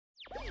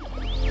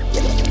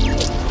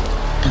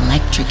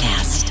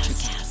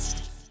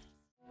Entrecast.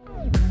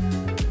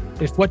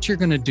 If what you're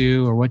going to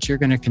do or what you're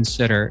going to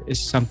consider is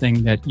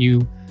something that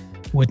you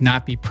would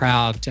not be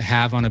proud to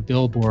have on a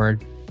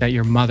billboard that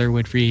your mother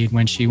would read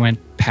when she went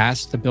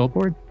past the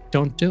billboard,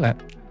 don't do it.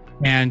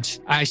 And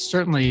I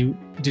certainly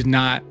did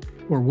not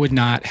or would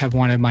not have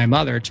wanted my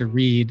mother to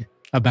read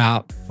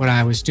about what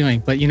I was doing.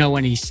 But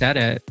when he said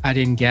it, I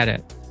didn't get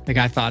it. Like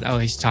I thought, oh,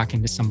 he's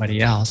talking to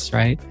somebody else,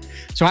 right?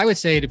 So I would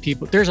say to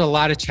people, there's a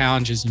lot of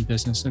challenges in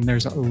business and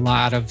there's a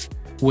lot of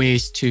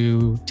ways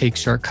to take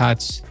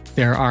shortcuts.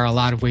 There are a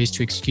lot of ways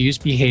to excuse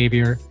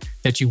behavior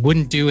that you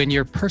wouldn't do in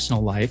your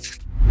personal life.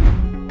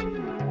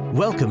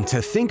 Welcome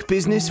to Think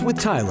Business with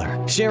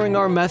Tyler, sharing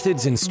our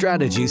methods and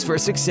strategies for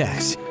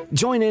success.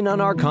 Join in on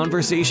our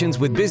conversations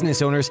with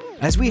business owners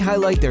as we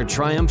highlight their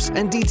triumphs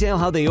and detail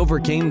how they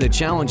overcame the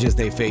challenges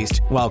they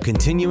faced while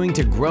continuing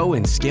to grow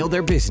and scale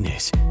their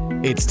business.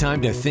 It's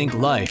time to think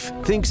life,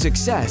 think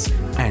success,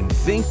 and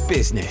think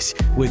business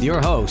with your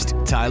host,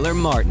 Tyler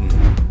Martin.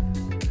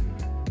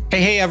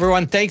 Hey,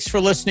 everyone. Thanks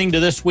for listening to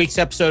this week's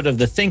episode of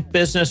the Think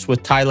Business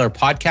with Tyler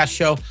podcast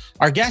show.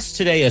 Our guest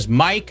today is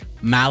Mike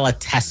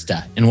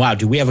Malatesta. And wow,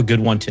 do we have a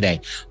good one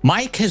today.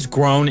 Mike has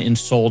grown and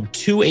sold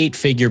 2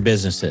 8-figure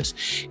businesses.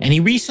 And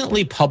he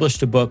recently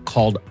published a book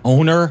called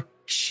Owner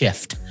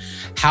Shift: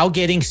 How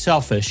Getting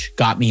Selfish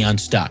Got Me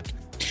Unstuck.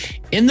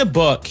 In the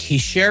book, he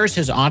shares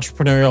his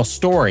entrepreneurial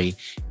story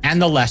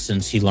and the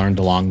lessons he learned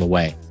along the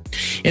way.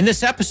 In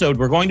this episode,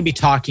 we're going to be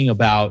talking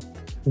about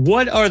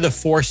what are the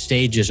 4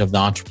 stages of the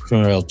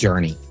entrepreneurial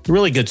journey?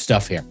 Really good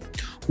stuff here.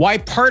 Why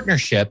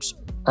partnerships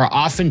are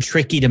often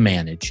tricky to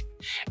manage,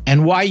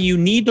 and why you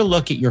need to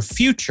look at your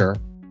future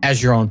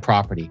as your own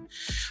property.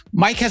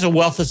 Mike has a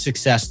wealth of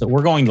success that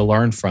we're going to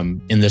learn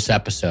from in this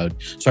episode,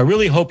 so I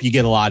really hope you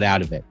get a lot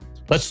out of it.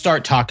 Let's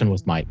start talking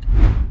with Mike.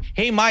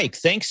 Hey, Mike,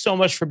 thanks so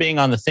much for being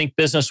on the Think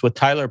Business with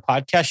Tyler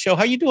podcast show.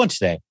 How are you doing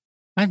today?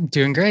 I'm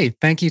doing great.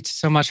 Thank you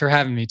so much for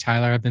having me,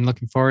 Tyler. I've been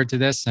looking forward to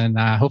this, and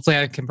hopefully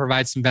I can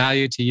provide some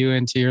value to you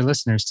and to your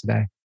listeners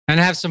today and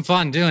have some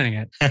fun doing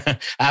it.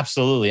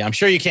 Absolutely. I'm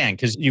sure you can,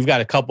 because you've got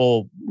a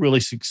couple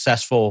really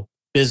successful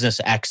business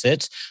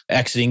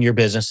exiting your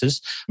businesses.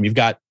 You've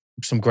got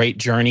some great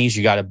journeys.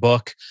 You got a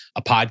book,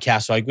 a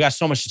podcast. So I've got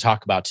so much to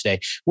talk about today.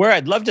 Where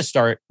I'd love to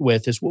start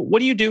with is, what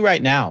do you do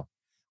right now?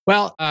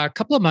 Well, a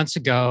couple of months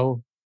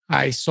ago,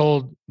 I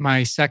sold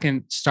my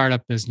second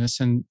startup business.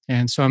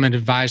 And so I'm an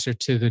advisor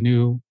to the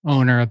new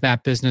owner of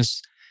that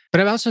business.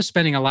 But I'm also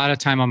spending a lot of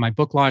time on my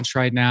book launch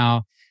right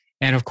now.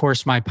 And of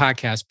course, my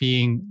podcast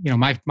being,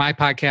 my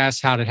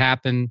podcast, How'd It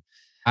Happen?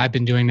 I've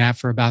been doing that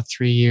for about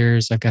 3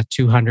 years. I've got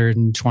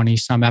 220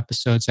 some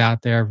episodes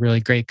out there, really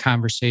great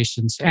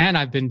conversations. And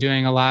I've been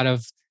doing a lot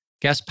of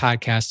guest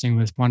podcasting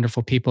with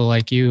wonderful people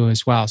like you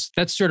as well. So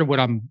that's sort of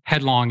what I'm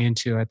headlong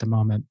into at the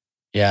moment.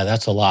 Yeah,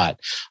 that's a lot.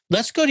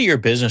 Let's go to your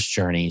business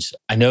journeys.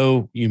 I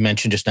know you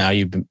mentioned just now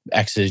you've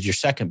exited your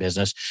second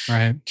business.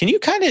 Right. Can you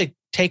kind of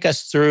take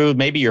us through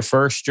maybe your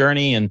first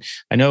journey? And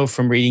I know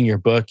from reading your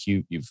book,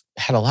 you've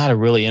had a lot of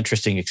really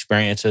interesting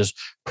experiences,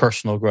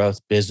 personal growth,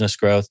 business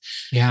growth.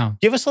 Yeah.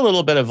 Give us a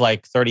little bit of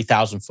like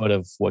 30,000 foot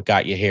of what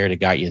got you here to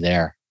got you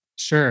there.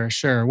 Sure.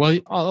 Well,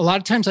 a lot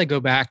of times I go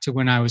back to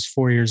when I was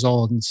 4 years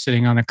old and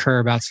sitting on a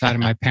curb outside of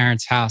my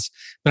parents' house.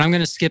 But I'm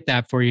going to skip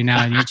that for you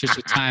now in the interest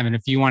of time. And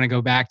if you want to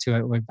go back to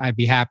it, I'd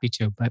be happy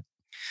to. But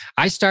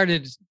I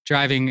started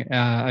driving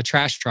a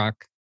trash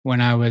truck when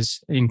I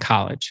was in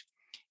college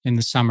in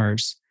the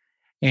summers.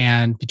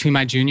 And between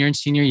my junior and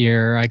senior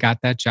year, I got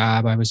that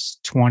job. I was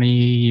 20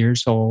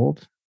 years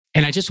old.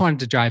 And I just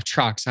wanted to drive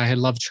trucks. I had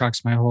loved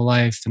trucks my whole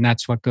life. And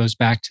that's what goes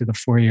back to the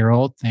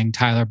 4-year-old thing,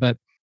 Tyler. But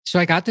so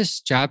I got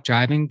this job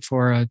driving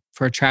for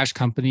a trash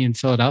company in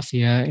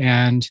Philadelphia.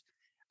 And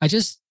I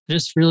just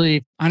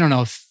really, I don't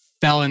know if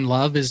fell in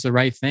love is the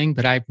right thing,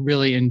 but I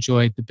really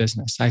enjoyed the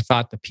business. I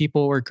thought the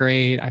people were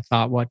great. I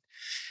thought what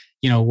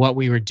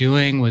we were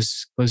doing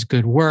was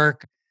good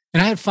work.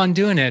 And I had fun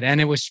doing it.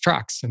 And it was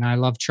trucks. And I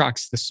love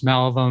trucks, the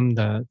smell of them,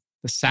 the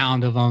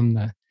sound of them,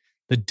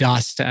 the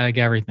dust, like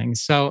everything.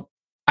 So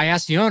I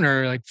asked the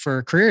owner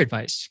for career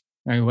advice.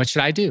 What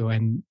should I do?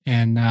 And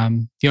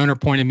the owner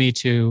pointed me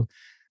to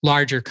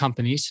larger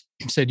companies,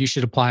 said you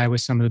should apply with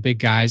some of the big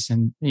guys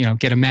and,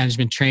 get a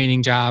management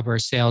training job or a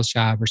sales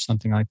job or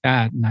something like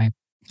that. And I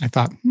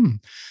thought,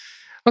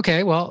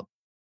 okay, well,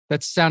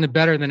 that sounded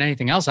better than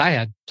anything else I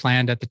had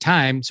planned at the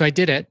time. So I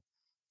did it,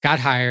 got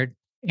hired.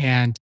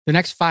 And the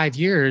next 5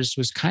 years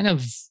was kind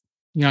of,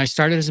 I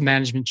started as a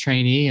management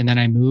trainee and then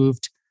I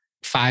moved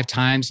 5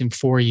 times in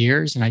 4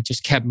 years and I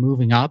just kept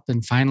moving up.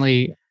 And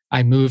finally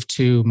I moved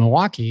to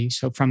Milwaukee.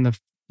 So from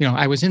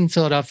I was in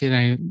Philadelphia and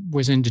I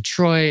was in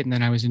Detroit and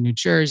then I was in New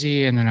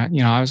Jersey and then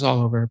I was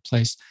all over the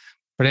place,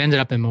 but I ended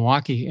up in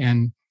Milwaukee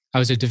and I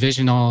was a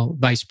divisional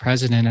vice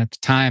president at the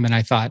time. And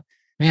I thought,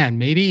 man,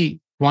 maybe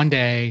one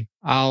day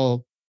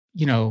I'll,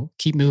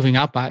 keep moving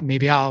up.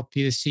 Maybe I'll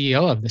be the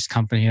CEO of this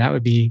company. That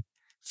would be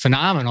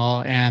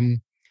phenomenal.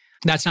 And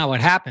that's not what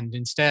happened.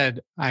 Instead,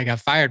 I got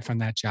fired from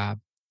that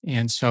job.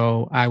 And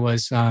so I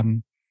was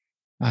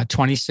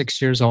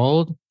 26 years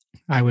old.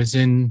 I was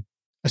in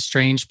a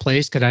strange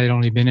place because I had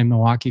only been in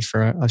Milwaukee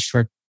for a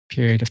short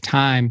period of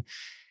time,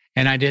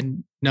 and I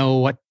didn't know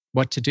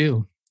what to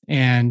do.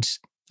 And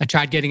I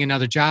tried getting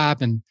another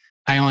job, and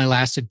I only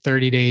lasted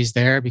 30 days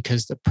there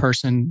because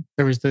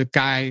there was the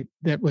guy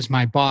that was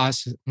my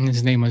boss, and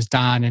his name was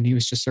Don, and he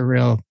was just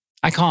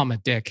I call him a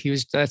dick.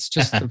 That's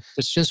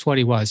just what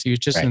he was. He was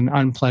just an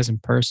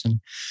unpleasant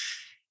person.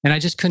 And I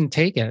just couldn't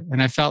take it.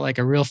 And I felt like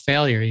a real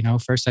failure.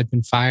 First I'd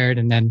been fired,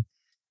 and then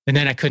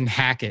I couldn't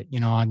hack it,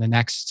 on the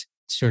next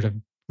sort of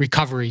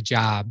recovery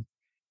job.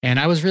 And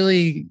I was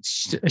really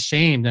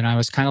ashamed, and I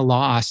was kind of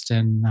lost.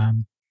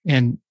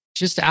 And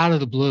just out of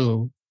the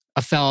blue,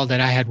 a fellow that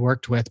I had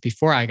worked with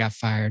before I got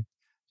fired,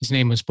 his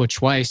name was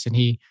Butch Weiss. And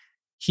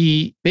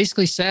he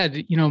basically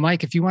said,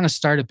 Mike, if you want to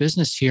start a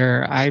business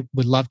here, I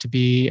would love to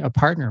be a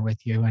partner with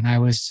you. And I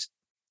was,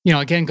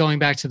 again, going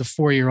back to the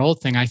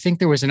 4-year-old thing, I think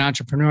there was an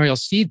entrepreneurial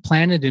seed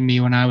planted in me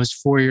when I was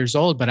 4 years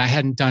old, but I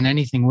hadn't done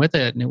anything with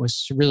it. And it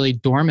was really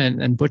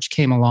dormant. And Butch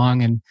came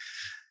along,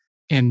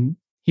 and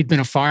he'd been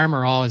a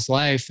farmer all his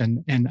life.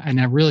 And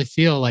I really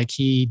feel like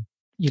he,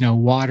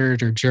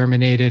 watered or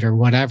germinated or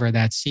whatever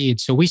that seed.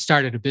 So we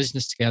started a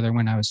business together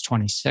when I was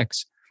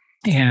 26,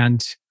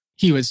 and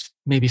he was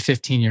maybe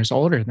 15 years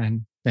older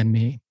than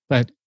me.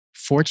 But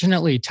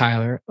fortunately,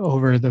 Tyler,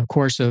 over the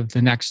course of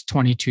the next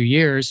 22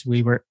 years,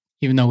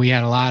 even though we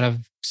had a lot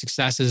of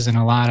successes and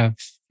a lot of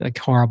like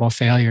horrible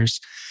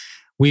failures,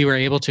 we were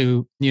able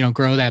to,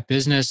 grow that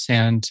business.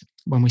 And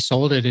when we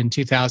sold it in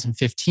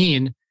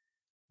 2015,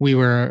 we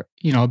were,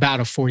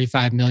 about a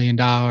 $45 million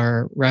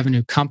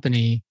revenue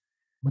company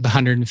with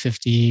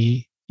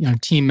 150,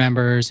 team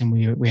members. And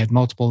we had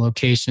multiple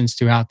locations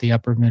throughout the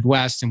upper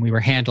Midwest. And we were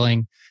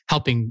helping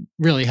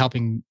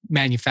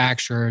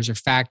manufacturers or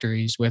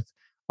factories with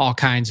all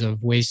kinds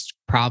of waste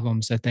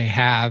problems that they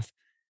have.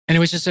 And it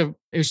was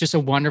just a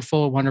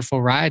wonderful,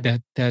 wonderful ride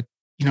that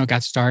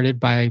got started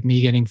by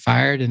me getting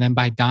fired, and then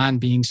by Don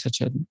being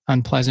such an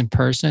unpleasant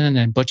person,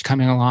 and Butch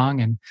coming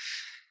along. And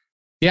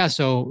yeah,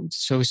 so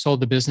we sold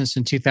the business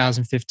in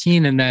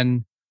 2015. And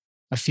then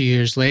a few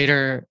years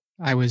later,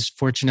 I was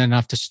fortunate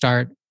enough to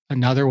start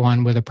another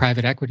one with a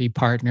private equity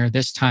partner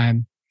this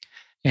time.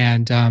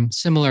 And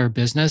similar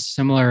business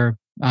model,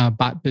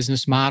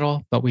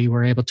 but we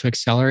were able to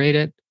accelerate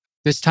it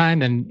this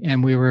time.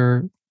 And we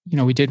were,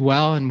 we did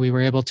well, and we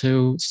were able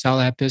to sell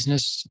that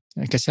business,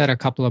 like I said, a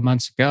couple of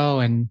months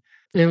ago. And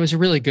it was a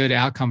really good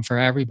outcome for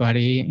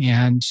everybody.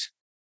 And,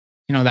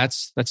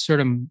 that's sort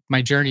of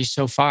my journey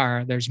so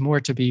far. There's more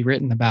to be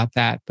written about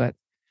that,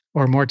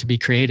 or more to be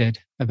created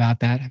about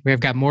that. We've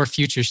got more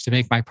futures to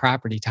make my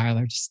property,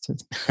 Tyler.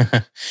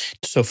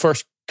 So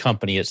first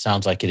company, it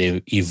sounds like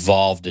it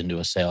evolved into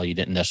a sale. You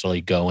didn't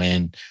necessarily go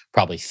in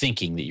probably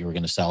thinking that you were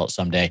going to sell it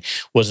someday.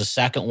 Was the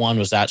second one,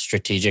 was that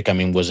strategic? I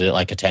mean, was it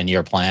like a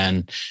 10-year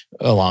plan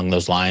along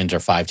those lines, or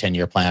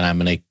 5-10-year plan? I'm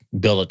going to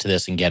build it to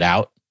this and get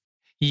out.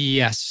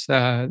 Yes.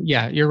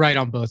 Yeah, you're right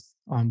on both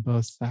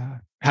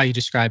how you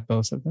describe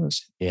both of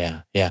those.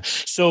 Yeah.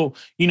 So,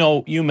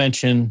 you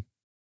mentioned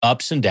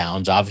ups and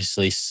downs.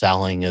 Obviously,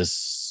 selling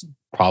is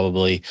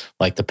probably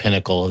like the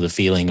pinnacle of the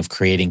feeling of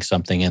creating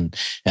something and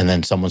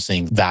then someone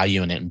seeing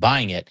value in it and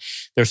buying it.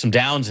 There's some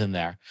downs in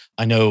there.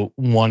 I know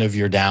one of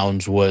your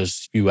downs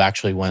was you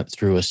actually went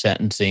through a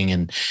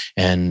sentencing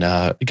and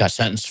got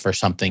sentenced for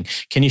something.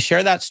 Can you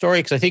share that story?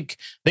 Because I think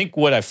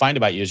what I find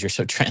about you is you're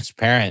so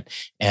transparent,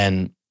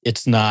 and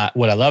it's not,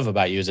 what I love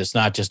about you is it's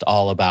not just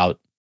all about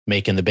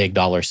making the big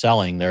dollar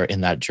selling. There,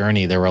 in that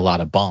journey, there were a lot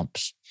of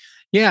bumps.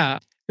 Yeah.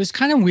 It was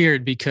kind of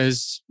weird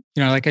because,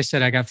 like I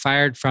said, I got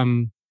fired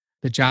from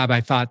the job I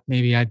thought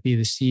maybe I'd be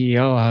the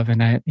CEO of.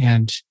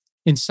 And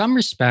in some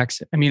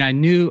respects, I mean, I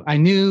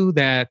knew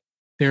that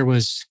there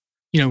was,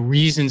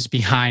 reasons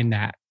behind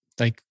that.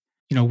 Like,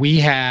 we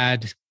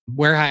had,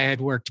 where I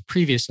had worked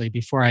previously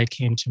before I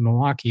came to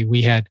Milwaukee,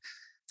 we had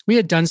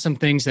done some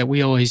things that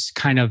we always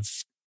kind of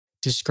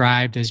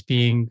described as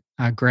being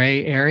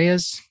gray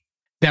areas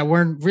that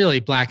weren't really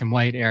black and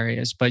white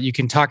areas, but you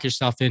can talk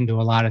yourself into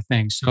a lot of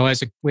things. So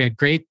we had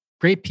great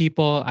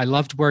people. I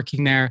loved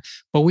working there,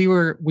 but we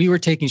were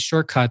taking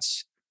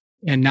shortcuts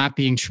and not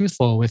being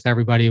truthful with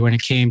everybody when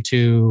it came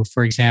to,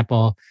 for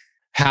example,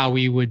 how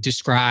we would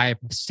describe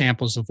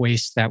samples of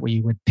waste that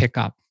we would pick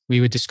up. We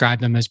would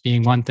describe them as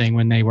being one thing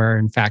when they were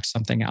in fact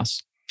something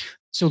else.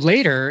 So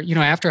later,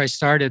 after I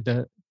started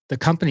the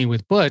company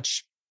with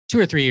Butch, 2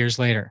 or 3 years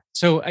later.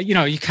 So,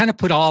 you kind of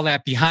put all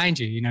that behind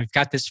you. You've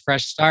got this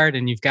fresh start,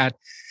 and you've got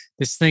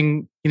this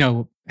thing,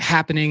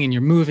 happening, and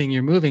you're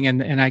moving.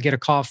 And I get a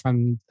call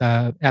from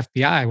the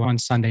FBI one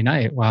Sunday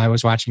night while I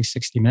was watching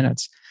 60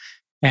 Minutes.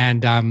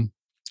 And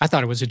I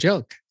thought it was a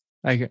joke.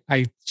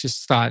 I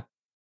just thought,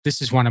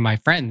 this is one of my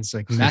friends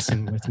like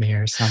messing with me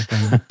or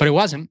something. But it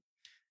wasn't.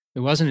 It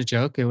wasn't a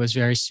joke. It was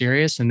very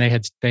serious. And they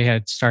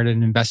had started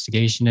an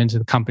investigation into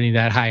the company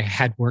that I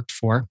had worked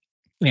for.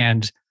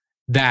 And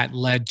that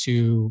led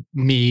to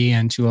me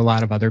and to a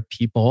lot of other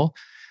people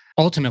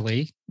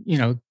ultimately,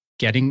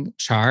 getting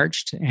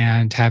charged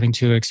and having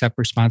to accept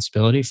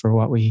responsibility for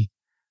what we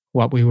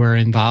were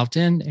involved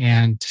in.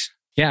 And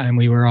yeah, and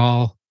we were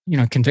all,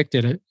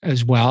 convicted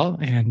as well.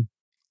 And,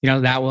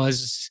 that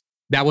was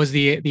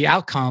the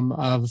outcome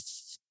of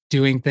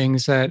doing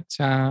things that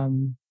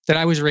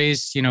I was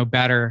raised,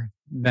 better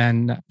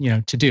than,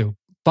 to do.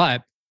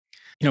 But,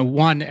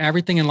 one,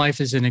 everything in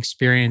life is an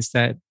experience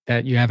that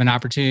you have an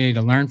opportunity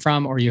to learn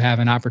from, or you have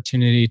an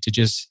opportunity to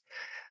just,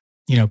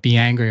 be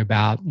angry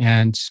about.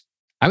 And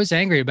I was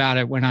angry about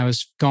it when I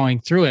was going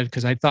through it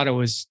because I thought it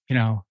was,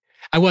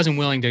 I wasn't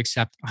willing to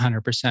accept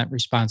 100%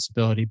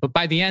 responsibility. But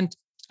by the end,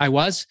 I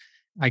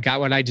got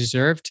what I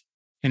deserved,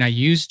 and I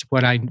used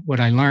what I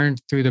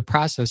learned through the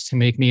process to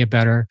make me a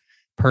better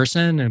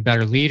person, a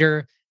better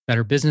leader,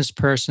 better business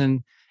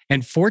person.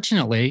 And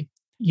fortunately,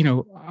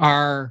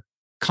 our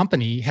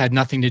company had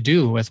nothing to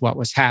do with what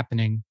was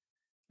happening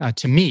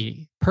to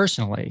me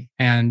personally.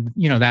 And,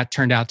 that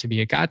turned out to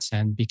be a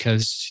godsend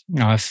because,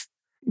 if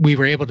we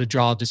were able to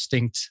draw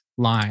distinct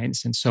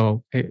lines. And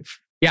so,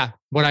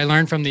 what I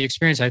learned from the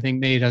experience, I think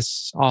made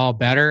us all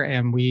better.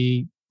 And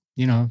we,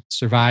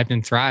 survived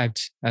and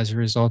thrived as a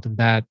result of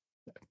that,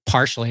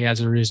 partially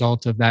as a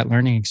result of that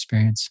learning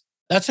experience.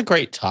 That's a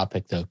great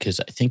topic, though,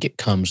 because I think it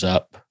comes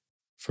up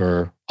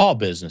for all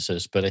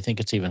businesses, but I think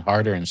it's even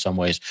harder in some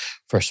ways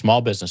for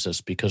small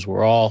businesses because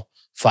we're all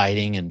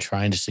fighting and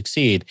trying to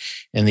succeed.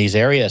 And these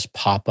areas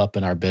pop up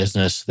in our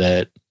business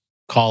that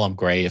call them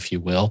gray, if you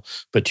will.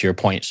 But to your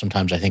point,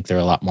 sometimes I think they're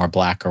a lot more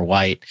black or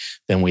white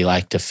than we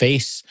like to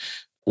face.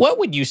 What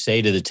would you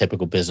say to the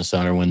typical business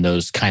owner when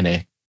those kind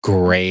of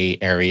gray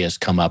areas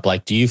come up?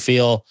 Like, do you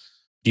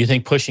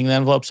think pushing the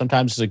envelope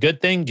sometimes is a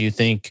good thing? Do you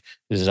think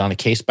this is on a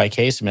case by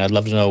case? I mean, I'd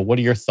love to know, what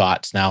are your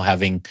thoughts now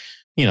having,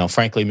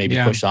 frankly, maybe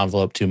pushed the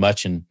envelope too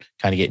much and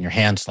kind of getting your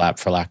hand slapped,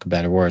 for lack of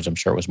better words? I'm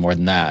sure it was more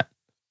than that.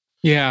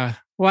 Yeah.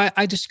 Well,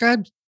 I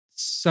described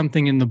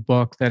something in the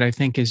book that I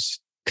think is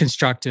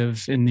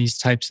constructive in these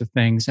types of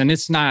things. And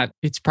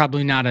it's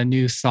probably not a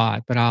new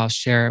thought, but I'll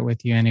share it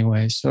with you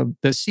anyway. So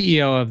the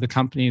CEO of the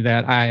company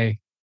that I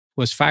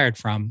was fired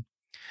from,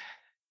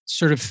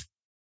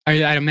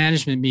 at a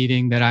management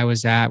meeting that I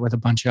was at with a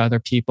bunch of other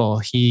people,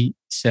 he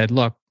said,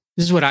 look,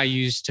 this is what I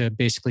use to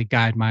basically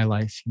guide my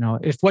life.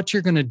 If what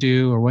you're going to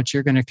do or what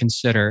you're going to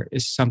consider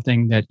is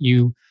something that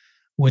you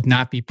would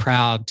not be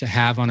proud to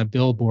have on a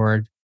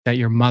billboard that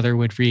your mother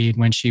would read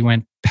when she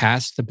went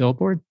past the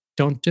billboard,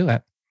 don't do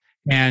it.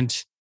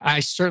 And I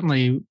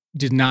certainly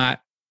did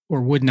not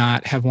or would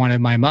not have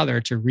wanted my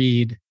mother to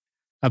read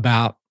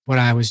about what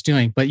I was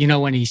doing. But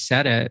when he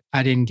said it,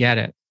 I didn't get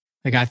it.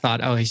 Like I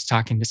thought, oh, he's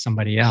talking to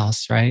somebody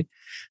else, right?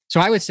 So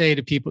I would say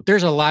to people,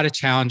 there's a lot of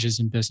challenges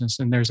in business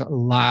and there's a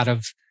lot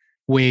of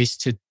ways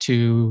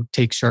to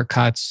take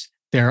shortcuts.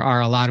 There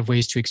are a lot of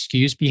ways to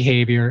excuse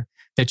behavior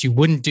that you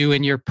wouldn't do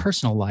in your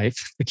personal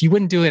life. Like you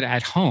wouldn't do it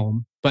at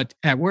home, but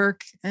at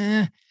work,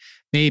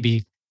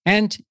 maybe.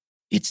 And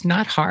it's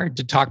not hard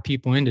to talk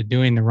people into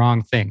doing the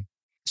wrong thing.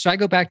 So I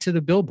go back to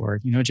the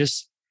billboard,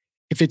 just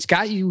if it's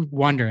got you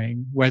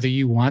wondering whether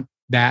you want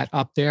that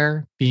up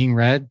there being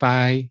read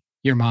by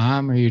your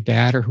mom or your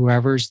dad or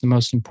whoever is the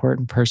most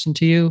important person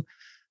to you,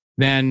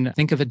 then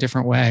think of a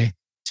different way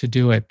to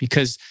do it.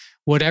 Because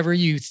whatever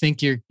you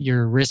think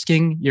you're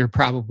risking, you're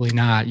probably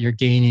not. You're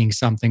gaining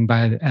something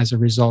as a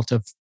result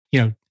of,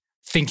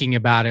 thinking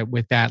about it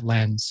with that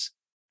lens.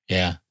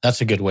 Yeah,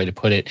 that's a good way to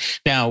put it.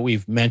 Now,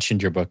 we've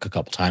mentioned your book a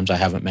couple times. I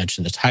haven't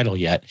mentioned the title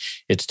yet.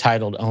 It's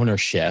titled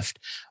Ownership.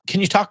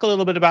 Can you talk a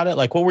little bit about it?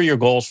 Like, what were your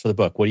goals for the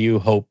book? What do you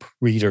hope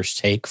readers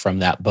take from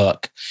that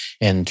book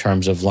in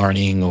terms of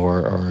learning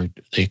or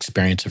the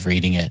experience of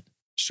reading it?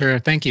 Sure.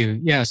 Thank you.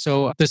 Yeah.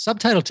 So the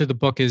subtitle to the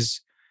book is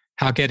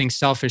How Getting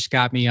Selfish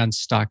Got Me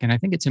Unstuck. And I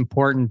think it's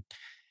important.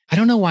 I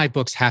don't know why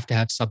books have to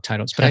have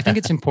subtitles, but I think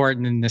it's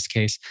important in this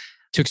case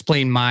to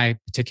explain my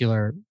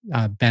particular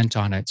bent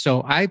on it.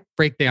 So I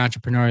break the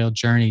entrepreneurial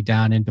journey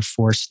down into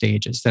 4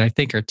 stages that I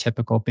think are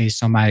typical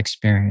based on my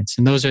experience.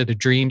 And those are the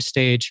dream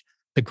stage,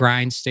 the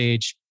grind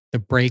stage, the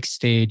break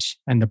stage,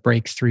 and the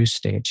breakthrough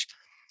stage.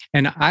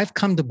 And I've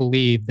come to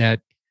believe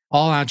that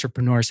all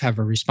entrepreneurs have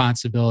a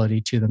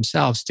responsibility to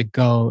themselves to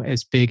go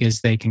as big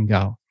as they can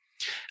go.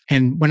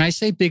 And when I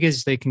say big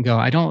as they can go,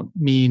 I don't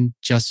mean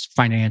just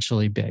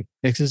financially big,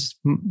 because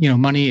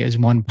money is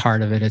one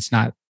part of it. It's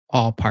not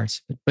all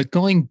parts of it, but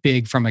going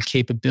big from a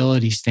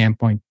capability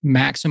standpoint,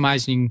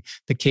 maximizing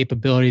the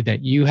capability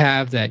that you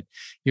have, that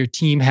your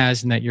team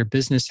has, and that your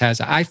business has.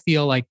 I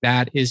feel like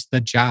that is the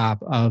job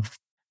of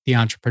the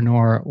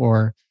entrepreneur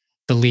or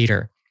the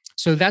leader.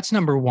 So that's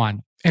number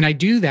one. And I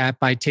do that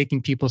by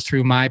taking people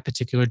through my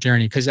particular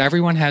journey, because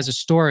everyone has a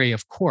story,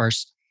 of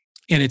course,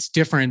 and it's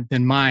different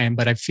than mine.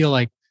 But I feel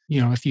like,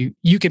 if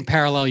you can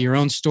parallel your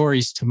own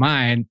stories to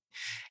mine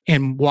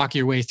and walk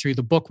your way through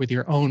the book with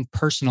your own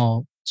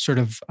personal sort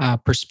of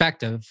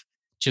perspective,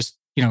 just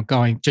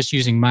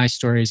using my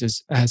stories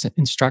as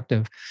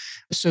instructive.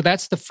 So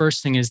that's the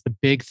first thing, is the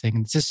big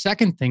thing. The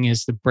second thing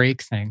is the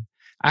break thing.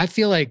 I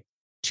feel like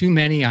too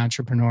many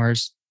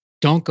entrepreneurs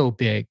don't go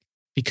big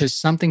because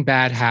something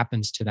bad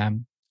happens to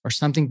them, or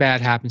something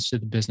bad happens to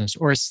the business,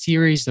 or a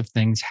series of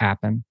things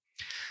happen,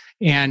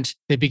 and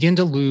they begin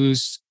to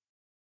lose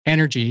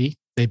energy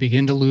they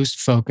begin to lose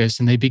focus,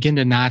 and they begin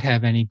to not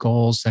have any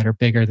goals that are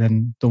bigger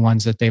than the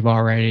ones that they've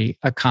already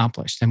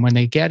accomplished. And when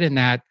they get in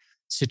that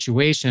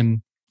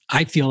situation,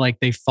 I feel like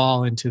they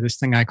fall into this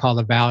thing I call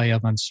the valley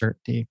of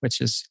uncertainty,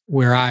 which is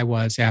where I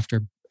was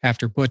after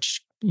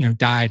Butch,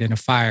 died in a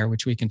fire,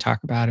 which we can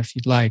talk about if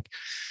you'd like.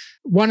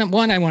 One,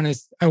 I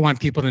want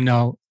people to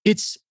know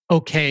it's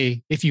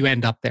okay if you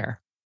end up there.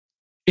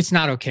 It's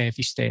not okay if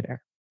you stay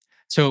there.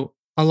 So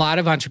a lot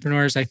of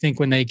entrepreneurs, I think,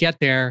 when they get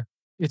there,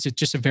 it's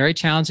just a very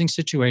challenging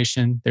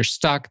situation. They're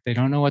stuck. They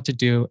don't know what to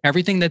do.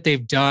 Everything that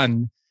they've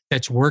done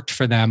that's worked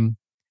for them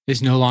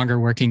is no longer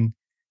working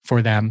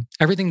for them.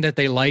 Everything that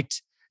they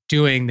liked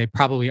doing, they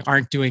probably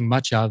aren't doing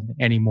much of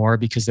anymore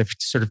because they've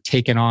sort of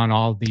taken on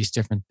all these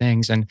different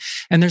things. And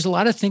there's a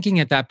lot of thinking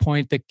at that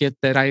point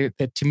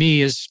that to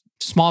me is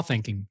small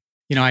thinking.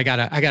 I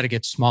gotta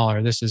get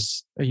smaller. This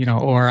is,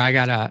 or I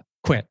gotta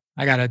quit.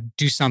 I gotta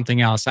do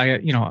something else.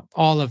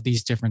 All of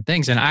these different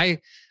things. And I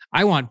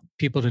want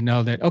people to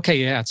know that, okay,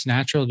 yeah, it's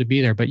natural to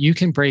be there, but you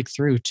can break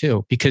through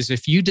too. Because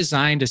if you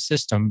designed a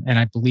system, and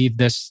I believe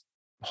this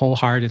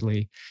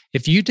wholeheartedly,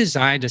 if you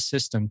designed a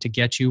system to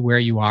get you where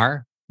you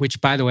are, which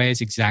by the way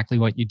is exactly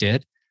what you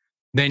did,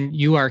 then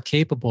you are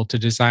capable to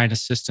design a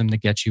system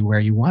that gets you where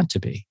you want to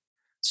be.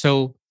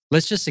 So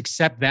let's just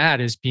accept that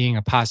as being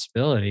a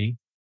possibility.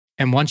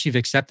 And once you've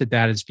accepted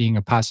that as being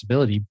a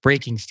possibility,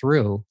 breaking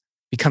through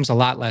becomes a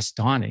lot less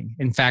daunting.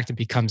 In fact, it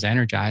becomes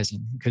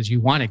energizing because you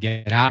want to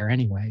get out there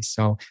anyway.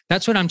 So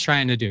that's what I'm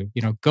trying to do.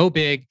 Go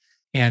big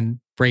and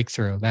break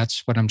through.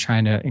 That's what I'm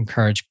trying to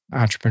encourage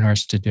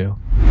entrepreneurs to do.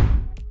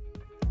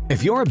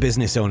 If you're a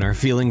business owner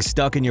feeling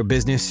stuck in your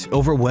business,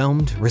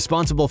 overwhelmed,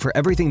 responsible for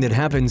everything that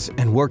happens,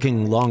 and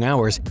working long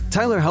hours,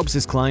 Tyler helps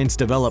his clients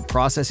develop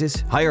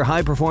processes, hire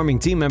high-performing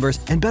team members,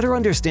 and better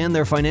understand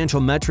their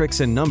financial metrics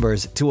and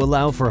numbers to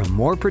allow for a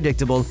more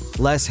predictable,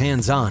 less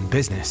hands-on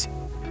business.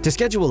 To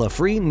schedule a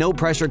free,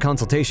 no-pressure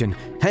consultation,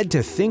 head to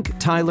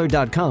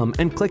thinktyler.com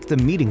and click the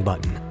meeting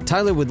button.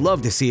 Tyler would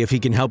love to see if he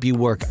can help you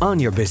work on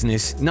your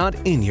business, not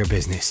in your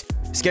business.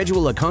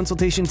 Schedule a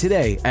consultation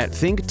today at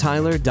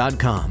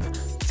thinktyler.com.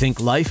 Think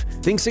life,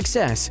 think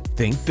success,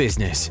 think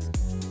business.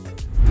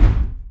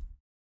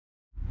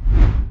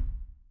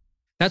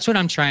 That's what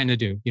I'm trying to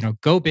do.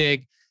 Go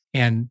big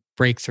and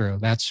break through.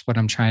 That's what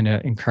I'm trying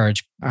to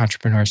encourage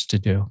entrepreneurs to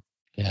do.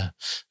 Yeah.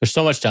 There's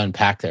so much to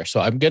unpack there.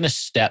 So I'm going to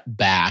step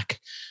back.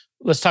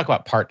 Let's talk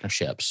about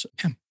partnerships.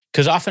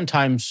 Because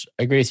oftentimes,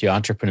 I agree with you,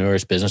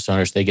 entrepreneurs, business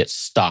owners, they get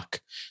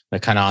stuck. They're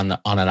kind of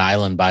on an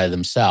island by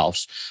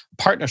themselves.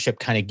 Partnership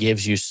kind of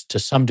gives you, to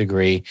some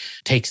degree,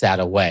 takes that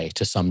away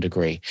to some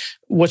degree.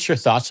 What's your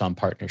thoughts on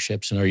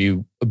partnerships? And are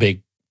you a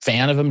big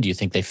fan of them? Do you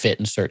think they fit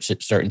in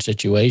certain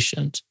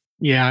situations?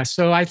 Yeah.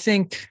 So I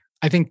think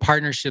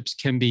partnerships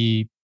can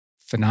be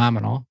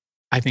phenomenal.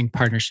 I think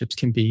partnerships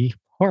can be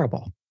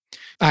horrible.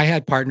 I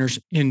had partners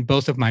in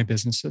both of my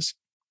businesses,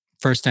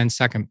 first and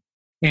second.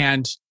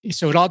 And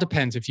so it all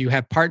depends. If you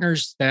have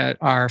partners that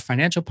are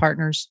financial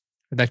partners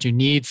that you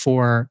need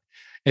for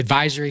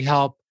advisory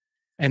help,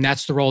 and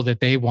that's the role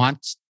that they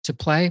want to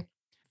play,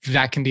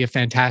 that can be a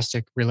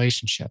fantastic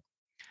relationship.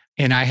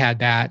 And I had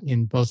that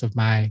in both of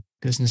my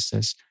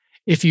businesses.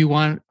 If you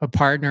want a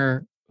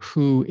partner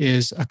who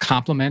is a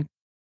complement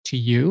to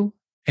you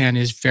and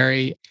is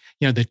very,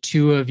 the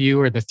two of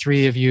you or the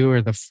three of you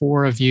or the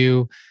four of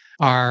you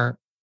are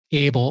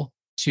able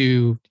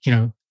to,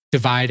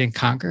 divide and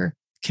conquer,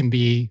 can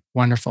be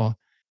wonderful.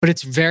 But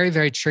it's very,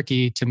 very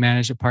tricky to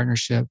manage a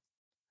partnership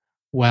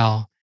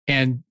well.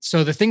 And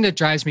so the thing that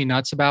drives me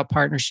nuts about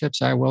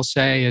partnerships, I will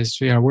say, is,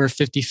 we're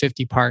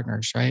 50-50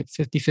 partners, right?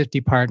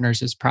 50-50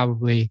 partners is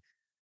probably,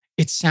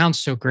 it sounds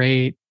so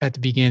great at the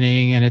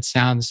beginning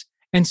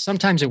and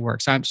sometimes it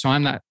works. I'm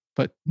not,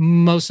 but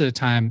most of the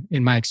time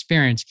in my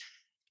experience,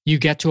 you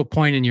get to a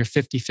point in your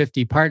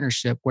 50-50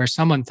 partnership where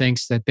someone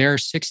thinks that they're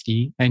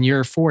 60 and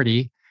you're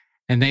 40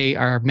 and they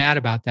are mad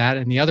about that.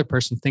 And the other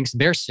person thinks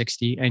they're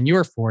 60 and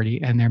you're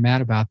 40 and they're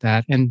mad about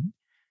that. And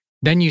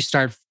then you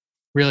start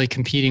really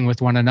competing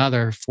with one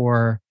another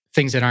for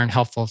things that aren't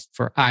helpful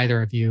for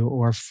either of you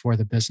or for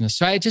the business.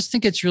 So I just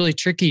think it's really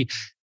tricky.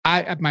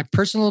 My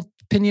personal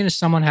opinion is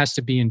someone has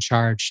to be in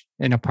charge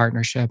in a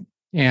partnership.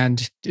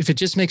 And if it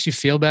just makes you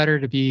feel better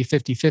to be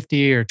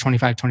 50-50 or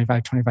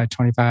 25-25,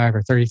 25-25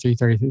 or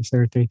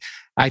 33-33,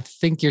 I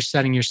think you're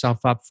setting yourself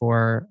up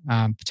for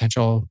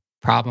potential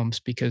problems,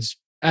 because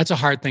that's a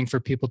hard thing for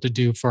people to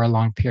do for a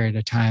long period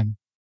of time.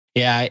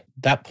 Yeah,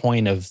 that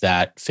point of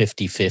that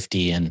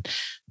 50-50 and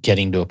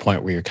getting to a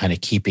point where you're kind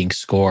of keeping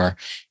score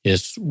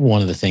is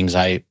one of the things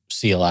I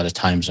see a lot of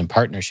times in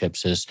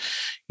partnerships is,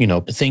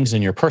 things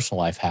in your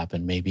personal life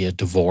happen, maybe a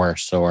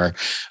divorce or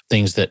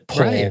things that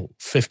pull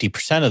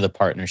 50% of the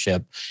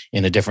partnership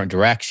in a different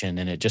direction.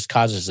 And it just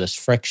causes this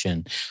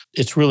friction.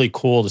 It's really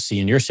cool to see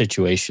in your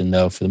situation,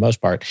 though, for the most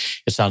part,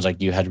 it sounds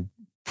like you had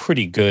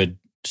pretty good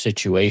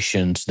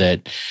situations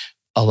that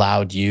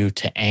allowed you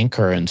to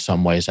anchor in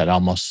some ways, I'd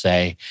almost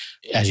say,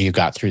 as you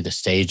got through the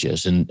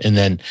stages. And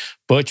then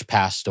Butch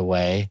passed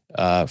away,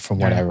 from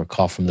what I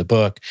recall from the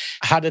book.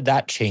 How did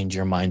that change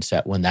your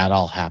mindset when that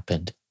all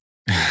happened?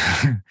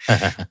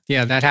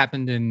 Yeah, that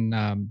happened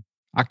in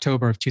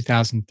October of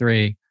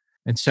 2003.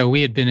 And so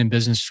we had been in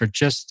business for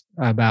just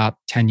about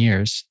 10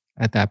 years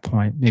at that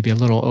point, maybe a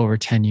little over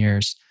 10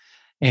 years.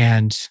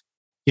 And,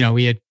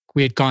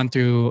 we had gone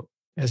through,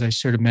 as I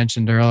sort of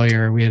mentioned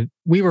earlier,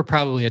 we were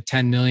probably a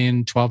 $10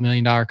 million, $12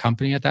 million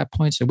company at that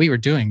point. So we were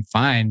doing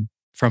fine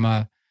from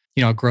a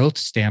growth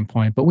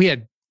standpoint. But we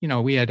had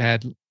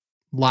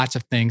lots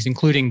of things,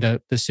 including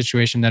the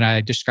situation that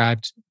I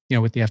described,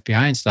 with the FBI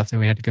and stuff that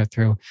we had to go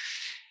through.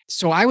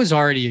 So I was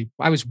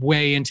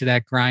way into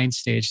that grind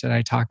stage that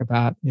I talk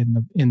about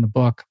in the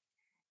book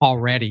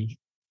already.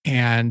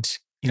 And,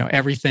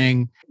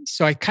 everything.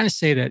 So I kind of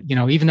say that,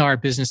 even though our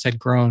business had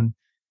grown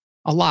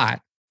a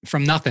lot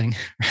from nothing,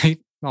 right?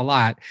 A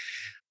lot.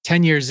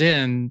 10 years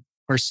in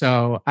or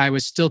so, I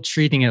was still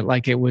treating it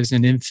like it was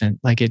an infant,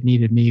 like it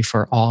needed me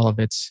for all of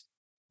its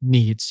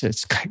needs,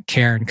 its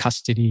care and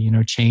custody,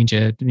 change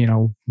it,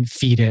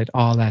 feed it,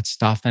 all that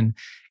stuff.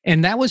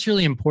 And that was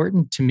really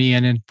important to me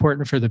and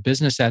important for the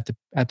business at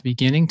the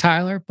beginning,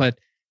 Tyler. But,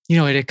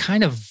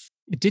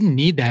 it didn't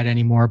need that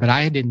anymore, but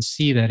I didn't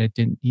see that it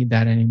didn't need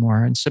that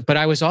anymore. And so, but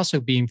I was also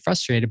being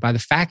frustrated by the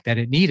fact that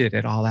it needed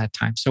it all that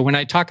time. So when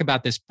I talk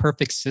about this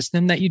perfect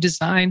system that you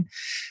design,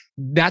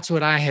 that's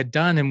what I had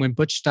done. And when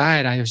Butch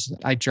died,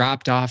 I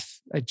dropped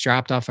off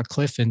a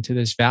cliff into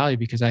this valley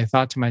because I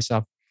thought to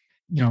myself,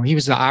 he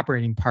was the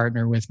operating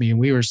partner with me and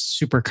we were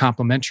super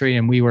complementary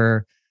and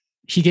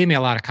he gave me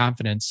a lot of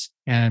confidence.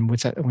 And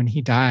when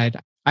he died,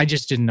 I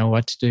just didn't know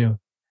what to do.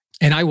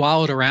 And I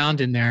wallowed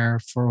around in there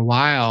for a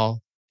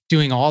while,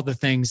 doing all the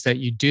things that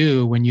you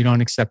do when you don't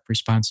accept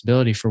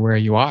responsibility for where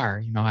you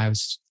are.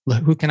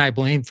 Who can I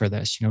blame for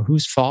this?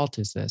 Whose fault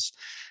is this?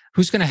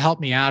 Who's going to help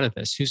me out of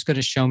this? Who's going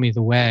to show me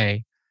the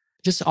way?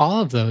 Just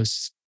all of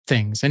those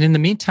things. And in the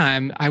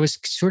meantime, I was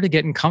sort of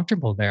getting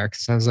comfortable there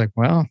because I was like,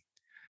 well,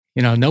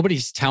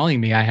 nobody's telling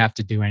me I have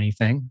to do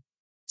anything.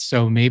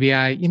 So maybe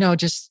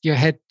just your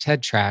head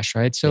trash,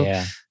 right?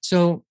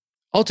 So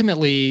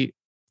ultimately,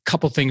 a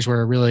couple things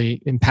were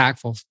really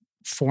impactful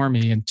for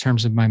me in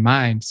terms of my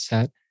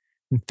mindset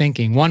and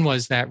thinking. One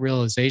was that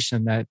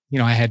realization that,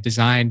 I had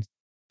designed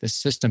this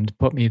system to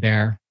put me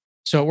there.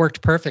 So it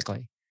worked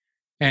perfectly.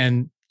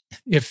 And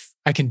if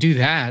I can do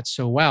that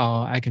so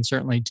well, I can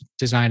certainly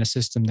design a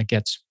system that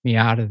gets me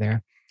out of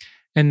there.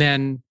 And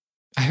then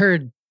I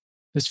heard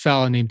this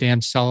fellow named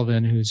Dan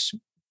Sullivan, who's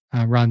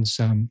runs,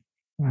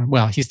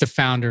 he's the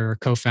founder or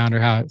co-founder,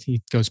 how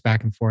he goes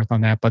back and forth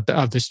on that, but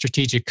of the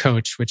Strategic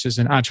Coach, which is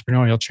an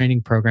entrepreneurial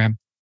training program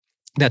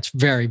that's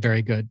very,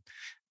 very good.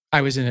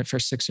 I was in it for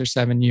 6 or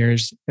 7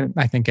 years.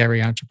 I think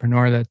every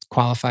entrepreneur that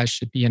qualifies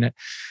should be in it.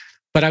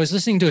 But I was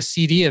listening to a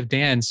CD of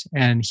Dan's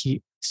and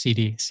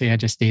I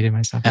just dated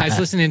myself. I was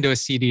listening to a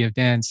CD of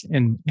Dan's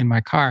in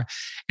my car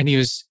and he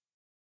was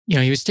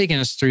taking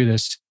us through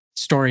this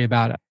story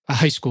about a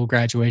high school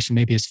graduation,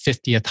 maybe his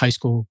 50th high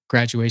school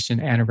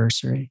graduation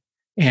anniversary.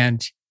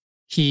 And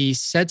he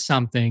said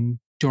something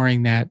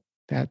during that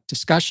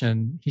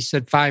discussion. He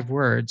said 5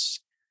 words.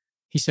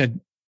 He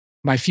said,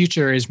 "My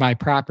future is my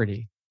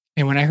property."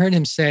 And when I heard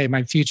him say,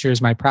 "My future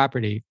is my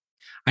property,"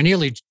 I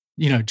nearly,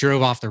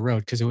 drove off the road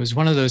because it was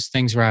one of those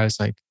things where I was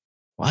like,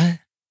 what?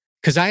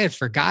 Because I had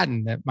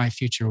forgotten that my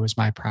future was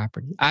my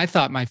property. I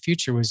thought my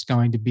future was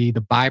going to be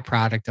the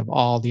byproduct of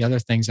all the other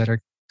things that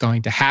are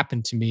going to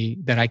happen to me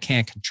that I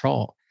can't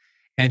control.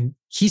 And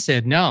he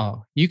said,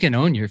 no, you can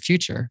own your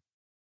future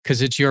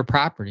because it's your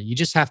property. You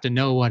just have to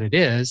know what it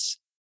is.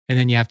 And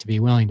then you have to be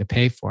willing to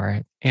pay for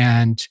it.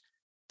 And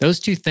those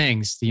two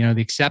things, the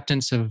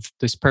acceptance of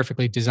this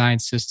perfectly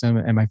designed system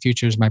and my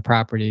future is my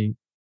property,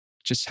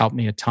 just helped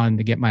me a ton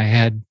to get my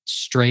head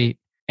straight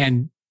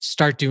and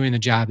start doing the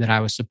job that I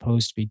was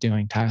supposed to be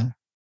doing, Tyler.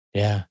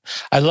 Yeah.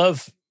 I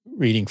love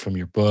reading from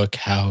your book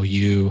how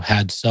you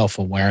had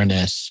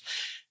self-awareness.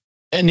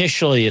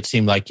 Initially, it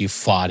seemed like you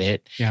fought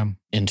it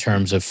in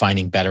terms of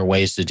finding better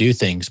ways to do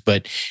things,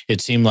 but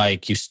it seemed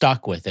like you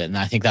stuck with it. And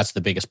I think that's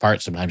the biggest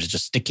part sometimes, is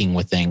just sticking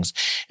with things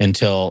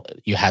until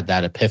you had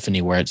that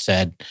epiphany where it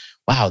said,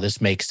 wow, this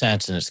makes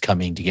sense and it's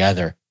coming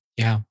together.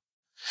 Yeah.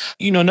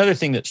 Another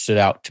thing that stood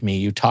out to me,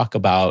 you talk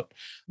about,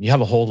 you have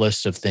a whole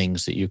list of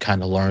things that you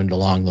kind of learned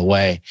along the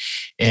way.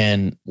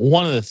 And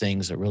one of the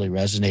things that really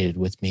resonated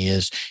with me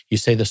is you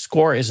say the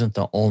score isn't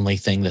the only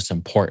thing that's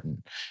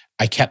important.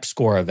 I kept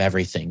score of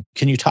everything.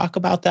 Can you talk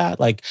about that?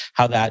 Like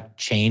how that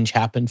change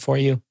happened for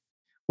you?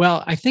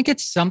 Well, I think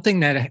it's something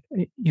that,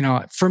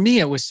 for me,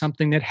 it was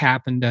something that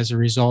happened as a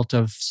result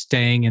of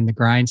staying in the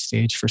grind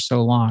stage for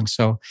so long.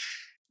 So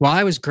while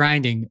I was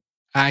grinding,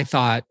 I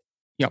thought,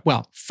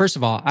 first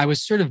of all, I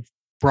was sort of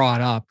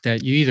brought up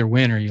that you either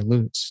win or you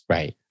lose.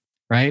 Right.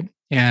 Right.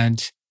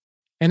 And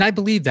I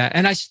believe that.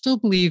 And I still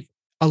believe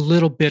a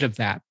little bit of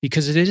that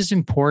because it is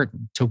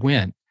important to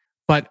win.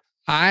 But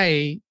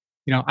I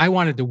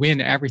wanted to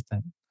win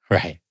everything.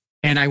 Right.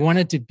 And I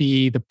wanted to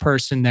be the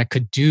person that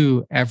could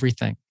do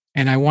everything.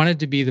 And I wanted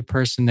to be the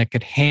person that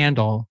could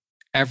handle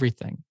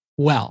everything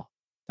well.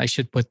 I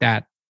should put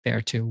that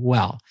there too,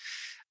 well.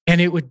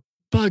 And it would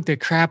bug the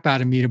crap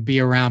out of me to be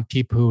around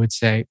people who would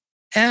say,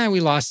 we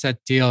lost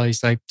that deal.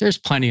 He's like, there's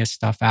plenty of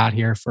stuff out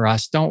here for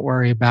us. Don't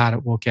worry about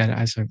it. We'll get it.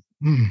 I was like,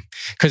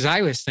 because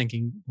I was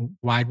thinking,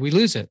 why'd we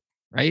lose it?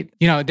 Right?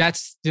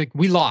 That's like,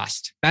 we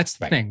lost. That's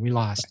the thing. We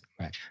lost.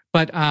 Right.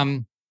 But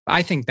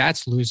I think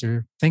that's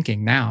loser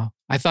thinking now.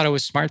 I thought it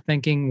was smart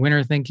thinking,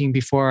 winner thinking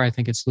before. I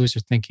think it's loser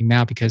thinking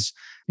now because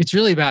it's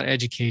really about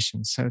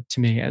education. So to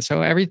me,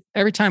 so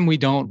every time we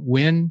don't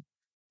win,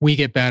 we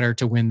get better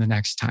to win the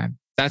next time.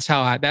 That's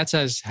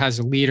as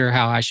a leader,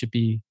 how I should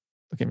be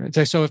looking at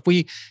it. So if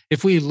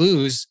we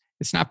lose,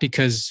 it's not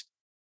because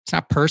it's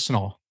not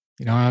personal.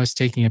 I was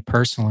taking it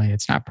personally.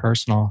 It's not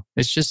personal.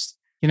 It's just,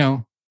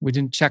 we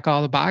didn't check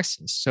all the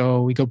boxes.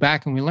 So we go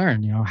back and we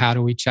learn, how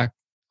do we check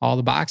all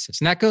the boxes?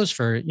 And that goes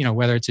for,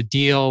 whether it's a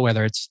deal,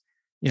 whether it's,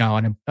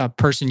 a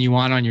person you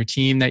want on your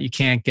team that you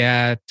can't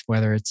get,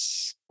 whether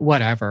it's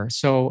whatever.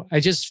 So I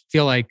just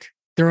feel like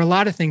there are a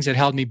lot of things that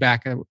held me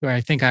back where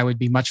I think I would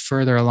be much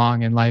further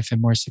along in life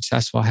and more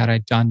successful had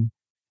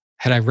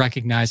I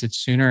recognized it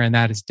sooner. And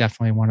that is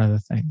definitely one of the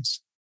things.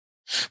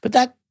 But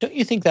don't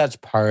you think that's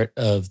part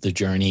of the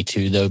journey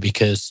too, though?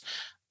 Because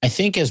I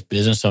think as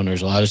business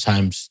owners, a lot of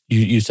times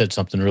you said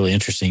something really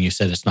interesting. You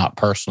said it's not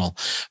personal,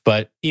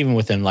 but even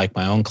within like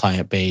my own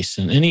client base,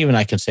 and even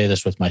I can say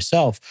this with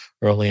myself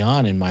early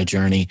on in my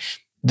journey,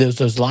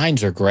 those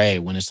lines are gray.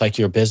 When it's like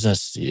your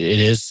business, it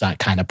is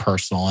kind of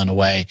personal in a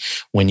way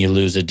when you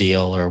lose a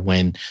deal or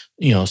when,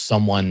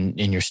 someone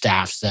in your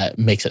staff that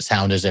makes it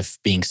sound as if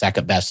being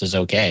second best is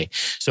okay.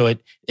 So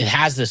it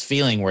has this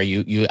feeling where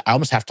you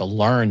almost have to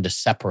learn to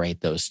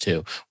separate those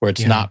two, where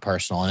it's not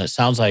personal. And it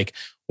sounds like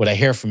what I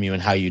hear from you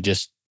and how you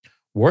just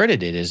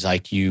worded it is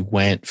like you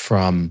went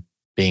from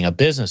being a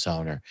business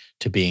owner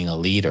to being a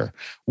leader.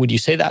 Would you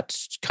say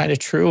that's kind of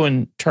true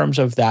in terms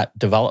of that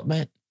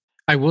development?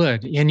 I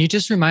would. And you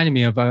just reminded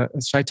me of,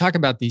 so I talk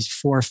about these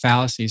 4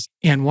 fallacies.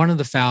 And one of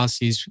the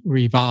fallacies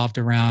revolved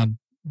around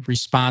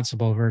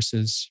responsible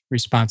versus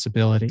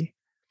responsibility.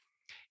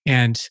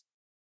 And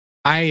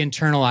I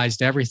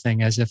internalized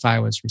everything as if I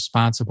was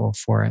responsible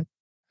for it,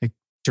 like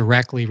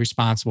directly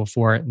responsible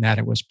for it, and that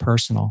it was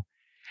personal.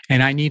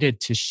 And I needed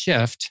to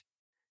shift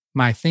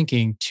my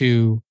thinking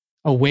to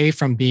away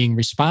from being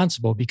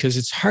responsible because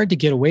it's hard to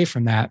get away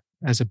from that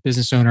as a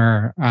business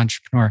owner or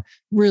entrepreneur,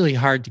 really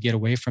hard to get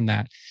away from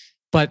that.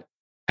 But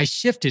I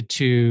shifted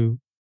to,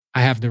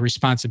 I have the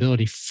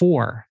responsibility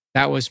for.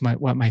 That was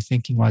what my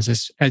thinking was,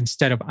 is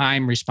instead of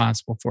I'm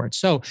responsible for it.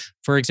 So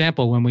for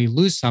example, when we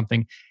lose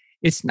something,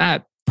 it's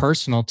not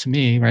personal to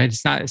me, right?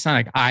 It's not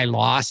like I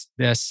lost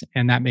this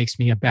and that makes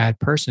me a bad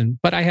person,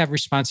 but I have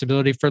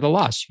responsibility for the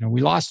loss.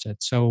 We lost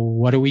it. So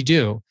what do we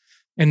do?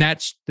 And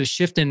that's the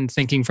shift in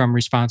thinking from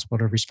responsible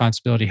to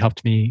responsibility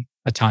helped me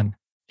a ton.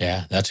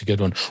 Yeah, that's a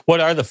good one.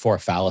 What are the 4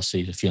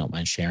 fallacies, if you don't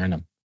mind sharing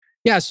them?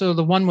 Yeah. So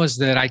the one was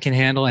that I can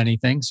handle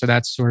anything. So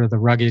that's sort of the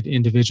rugged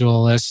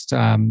individualist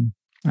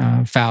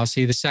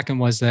fallacy. The second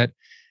was that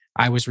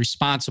I was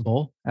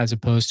responsible as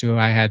opposed to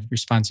I had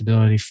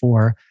responsibility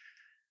for.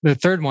 The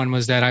third one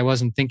was that I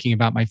wasn't thinking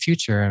about my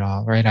future at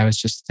all, right? I was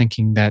just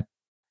thinking that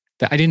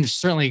I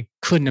certainly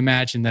couldn't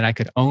imagine that I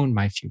could own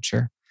my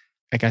future.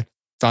 Like I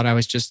thought I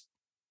was just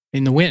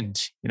in the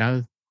wind,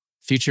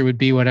 future would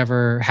be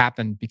whatever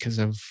happened because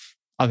of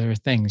other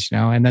things,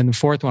 And then the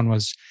fourth one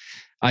was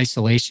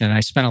isolation. I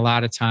spent a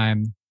lot of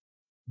time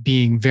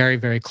being very,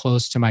 very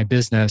close to my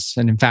business.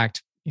 And in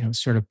fact,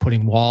 sort of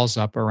putting walls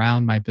up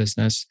around my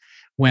business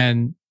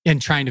and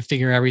trying to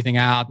figure everything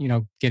out,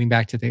 getting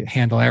back to the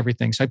handle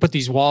everything. So I put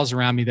these walls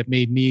around me that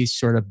made me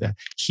sort of the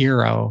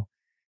hero.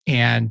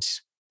 And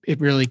it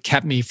really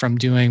kept me from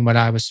doing what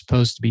I was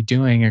supposed to be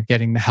doing or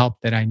getting the help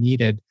that I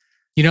needed.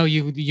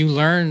 You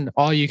learn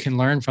all you can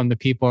learn from the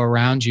people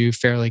around you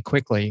fairly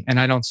quickly. And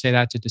I don't say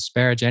that to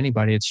disparage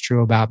anybody. It's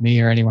true about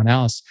me or anyone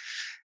else.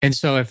 And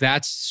so if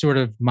that's sort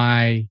of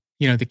my,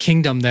 the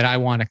kingdom that I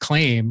want to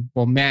claim,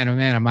 well, man, oh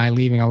man, am I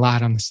leaving a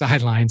lot on the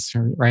sidelines,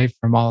 right?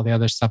 From all the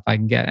other stuff I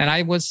can get.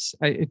 And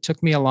it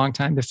took me a long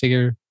time to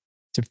figure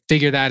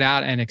that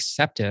out and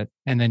accept it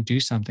and then do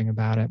something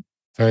about it.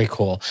 Very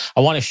cool. I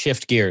want to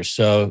shift gears.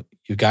 So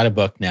you've got a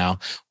book now.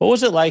 What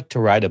was it like to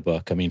write a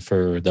book? I mean,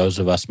 for those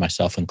of us,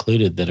 myself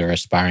included, that are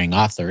aspiring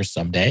authors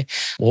someday,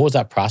 what was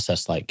that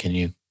process like? Can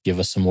you give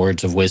us some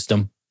words of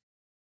wisdom?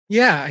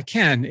 Yeah, I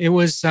can. It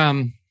was,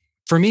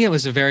 for me, it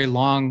was a very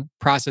long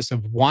process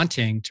of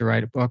wanting to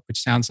write a book,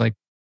 which sounds like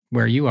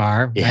where you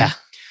are, yeah, right?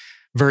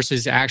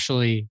 Versus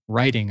actually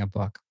writing a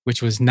book,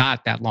 which was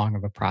not that long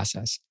of a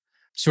process.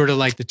 Sort of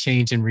like the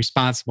change in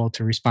responsible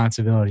to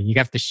responsibility. You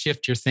have to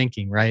shift your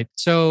thinking, right?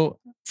 So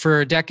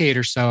for a decade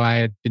or so, I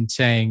had been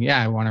saying,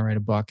 yeah, I want to write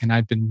a book. And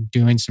I'd been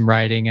doing some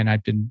writing and I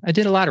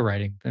did a lot of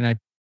writing and I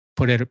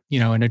put it,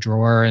 in a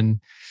drawer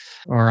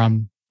or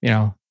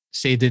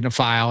saved it in a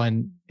file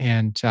and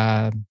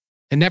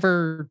it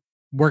never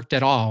worked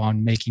at all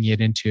on making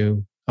it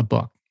into a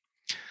book.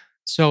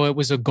 So it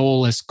was a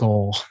goalless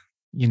goal,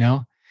 you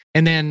know?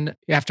 And then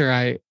after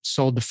I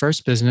sold the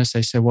first business,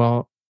 I said,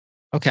 well,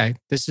 okay,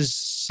 this is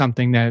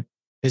something that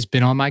has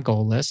been on my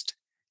goal list.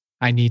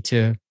 I need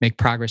to make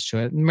progress to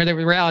it. And the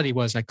reality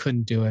was I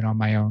couldn't do it on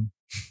my own.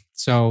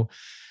 So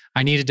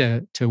I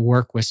needed to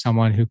work with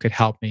someone who could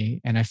help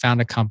me. And I found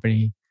a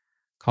company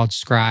called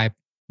Scribe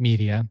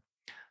Media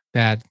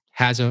that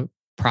has a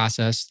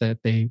process that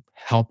they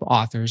help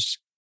authors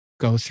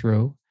go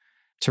through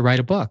to write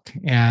a book.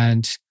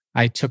 And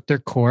I took their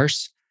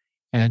course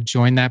and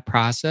joined that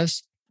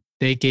process.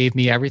 They gave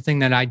me everything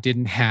that I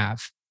didn't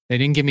have. They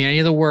didn't give me any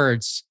of the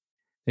words.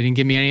 They didn't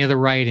give me any of the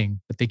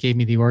writing, but they gave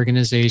me the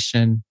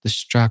organization, the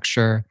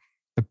structure,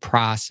 the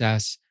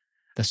process,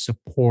 the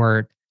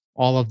support,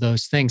 all of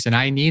those things. And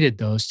I needed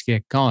those to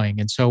get going.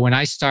 And so when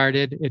I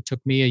started, it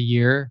took me a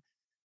year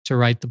to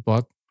write the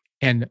book.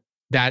 And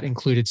that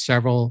included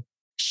several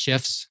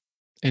shifts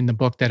in the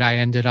book that I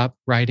ended up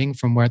writing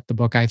from what the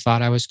book I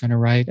thought I was going to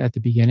write at the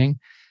beginning.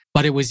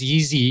 But it was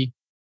easy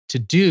to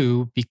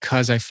do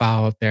because I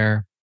followed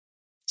their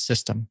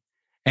system.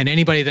 And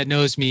anybody that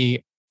knows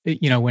me,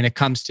 when it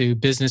comes to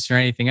business or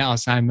anything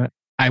else,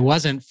 I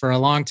wasn't for a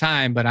long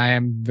time, but I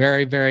am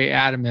very, very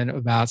adamant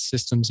about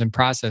systems and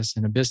process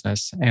in a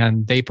business.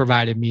 And they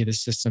provided me the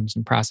systems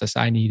and process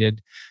I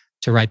needed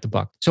to write the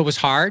book. So it was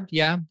hard.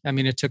 Yeah. I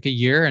mean, it took a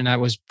year and that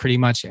was pretty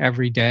much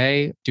every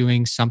day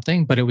doing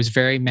something, but it was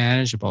very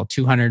manageable,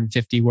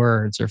 250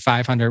 words or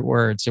 500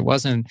 words. It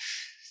wasn't,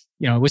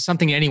 it was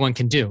something anyone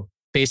can do,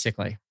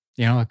 basically.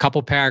 A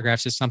couple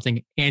paragraphs is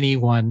something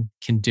anyone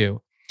can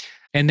do.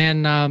 And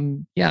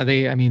then,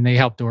 they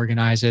helped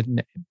organize it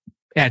and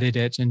edit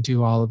it and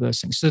do all of those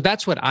things. So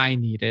that's what I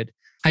needed.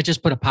 I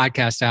just put a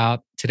podcast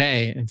out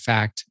today, in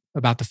fact,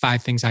 about the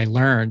 5 things I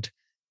learned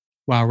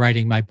while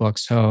writing my book.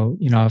 So,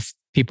 if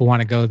people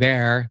want to go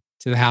there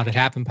to the How Did It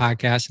Happen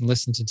podcast and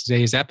listen to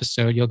today's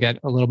episode, you'll get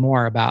a little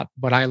more about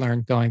what I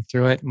learned going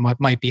through it and what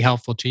might be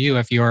helpful to you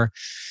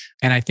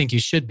and I think you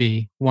should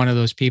be one of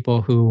those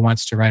people who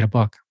wants to write a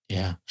book.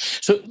 Yeah.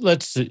 So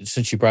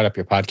since you brought up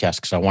your podcast,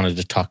 because I wanted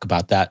to talk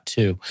about that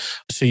too.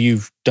 So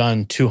you've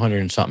done 200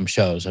 and something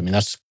shows. I mean,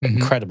 that's an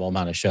incredible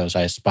amount of shows.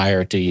 I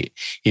aspire to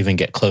even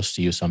get close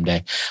to you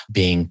someday,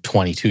 being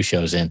 22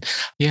 shows in.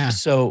 Yeah.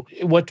 So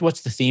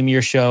what's the theme of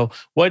your show?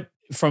 What,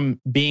 from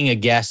being a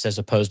guest as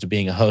opposed to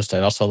being a host,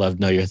 I'd also love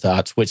to know your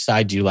thoughts. Which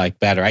side do you like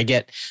better? I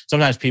get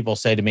sometimes people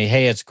say to me,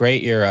 hey, it's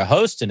great you're a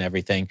host and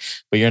everything,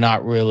 but you're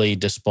not really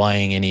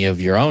displaying any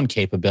of your own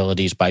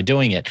capabilities by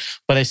doing it.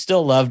 But I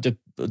still love to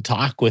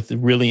talk with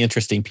really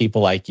interesting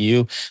people like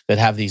you that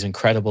have these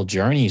incredible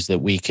journeys that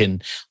we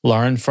can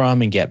learn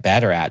from and get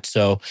better at.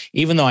 So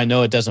even though I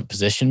know it doesn't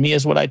position me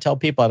as what I tell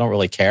people, I don't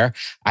really care.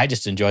 I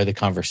just enjoy the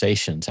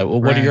conversations. So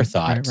what are your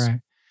thoughts? Right.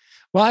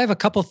 Well, I have a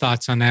couple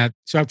thoughts on that.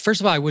 So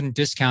first of all, I wouldn't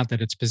discount that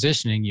it's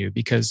positioning you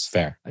because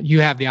Fair. You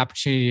have the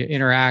opportunity to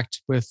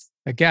interact with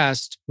a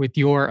guest with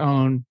your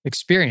own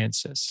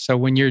experiences. So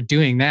when you're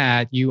doing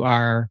that, you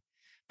are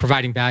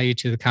providing value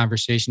to the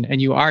conversation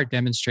and you are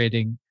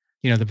demonstrating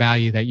the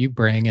value that you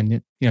bring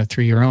and,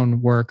 through your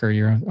own work or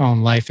your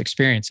own life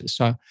experiences.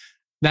 So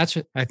that's,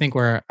 I think,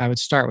 where I would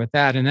start with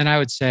that. And then I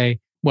would say,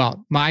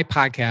 well, my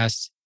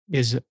podcast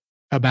is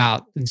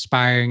about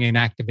inspiring and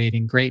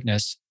activating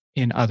greatness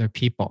in other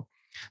people.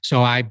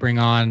 So I bring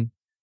on,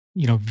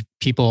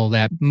 people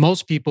that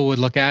most people would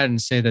look at and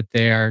say that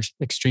they are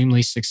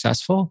extremely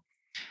successful.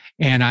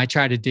 And I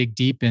try to dig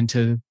deep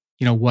into,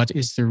 what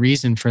is the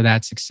reason for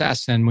that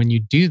success. And when you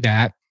do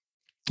that,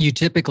 you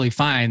typically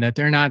find that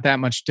they're not that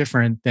much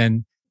different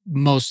than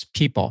most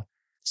people.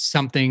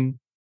 Something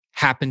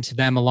happened to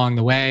them along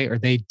the way, or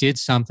they did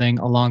something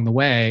along the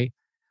way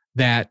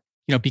that,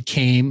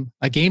 became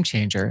a game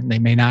changer. And they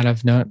may not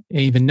have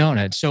even known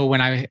it. So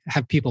when I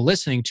have people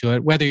listening to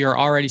it, whether you're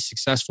already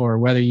successful or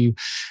whether you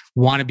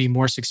want to be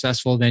more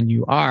successful than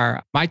you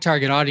are, my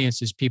target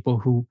audience is people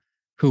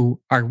who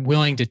are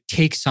willing to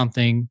take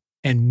something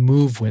and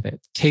move with it.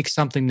 Take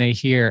something they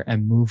hear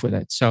and move with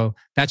it. So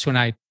that's what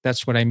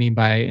I mean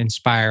by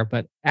inspire.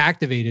 But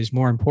activate is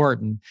more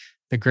important,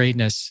 the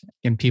greatness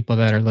in people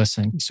that are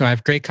listening. So I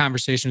have great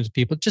conversations with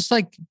people, just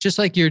like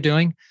you're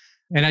doing.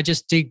 And I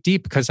just dig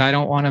deep because I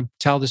don't want to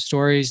tell the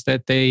stories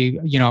that they,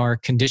 are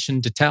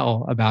conditioned to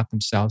tell about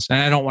themselves.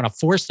 And I don't want to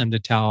force them to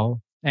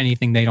tell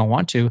anything they don't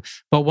want to.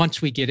 But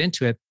once we get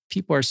into it,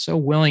 people are so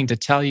willing to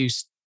tell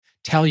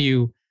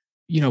you,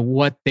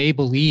 what they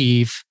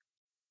believe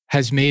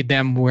has made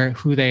them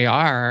who they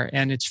are,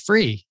 and it's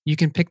free. You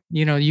can pick,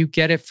 you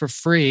get it for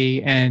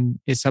free, and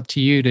it's up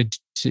to you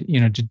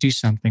to do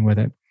something with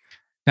it.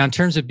 Now, in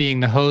terms of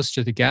being the host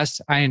or the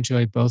guest, I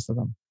enjoy both of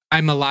them.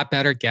 I'm a lot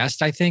better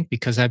guest, I think,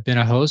 because I've been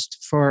a host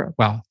I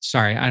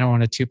don't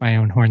want to toot my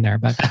own horn there,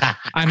 but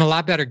I'm a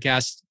lot better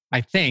guest,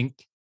 I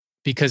think,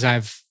 because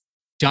I've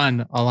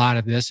done a lot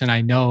of this and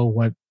I know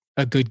what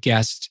a good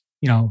guest,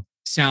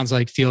 sounds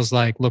like, feels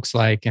like, looks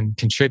like, and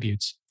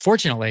contributes.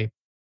 Fortunately,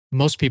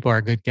 most people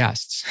are good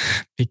guests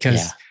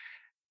because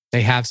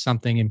they have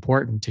something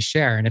important to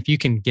share. And if you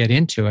can get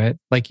into it,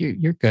 like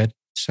you're good.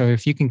 So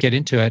if you can get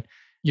into it,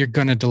 you're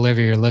going to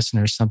deliver your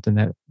listeners something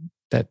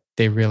that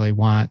they really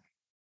want.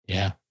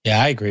 Yeah.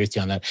 Yeah, I agree with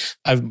you on that.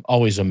 I'm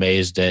always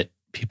amazed at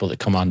people that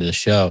come onto the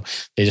show.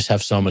 They just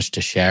have so much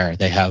to share.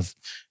 They have,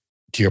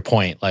 to your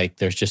point, like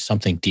there's just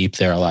something deep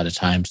there a lot of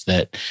times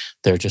that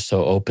they're just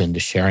so open to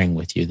sharing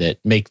with you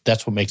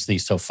that's what makes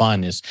these so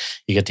fun is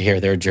you get to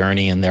hear their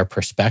journey and their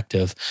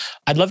perspective.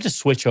 I'd love to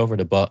switch over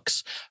to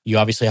books. You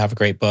obviously have a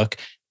great book.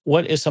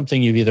 What is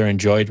something you've either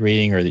enjoyed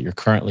reading or that you're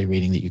currently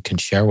reading that you can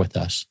share with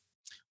us?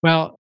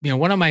 Well,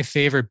 one of my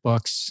favorite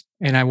books,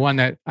 and one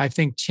that I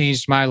think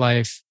changed my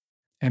life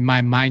and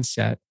my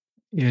mindset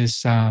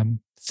is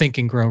Think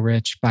and Grow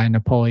Rich by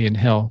Napoleon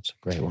Hill. It's a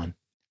great one.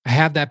 I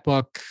have that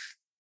book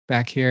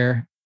back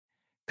here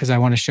because I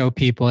want to show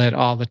people it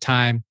all the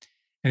time.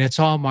 And it's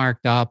all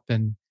marked up,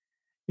 and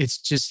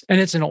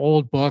it's an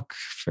old book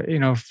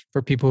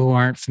for people who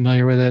aren't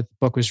familiar with it. The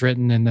book was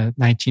written in the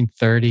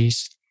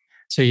 1930s.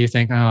 So you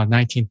think,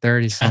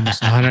 1930s,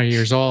 almost 100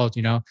 years old,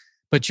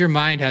 but your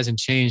mind hasn't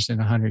changed in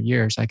 100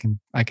 years. I can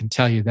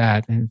tell you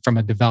that. And from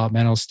a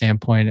developmental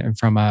standpoint and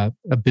from a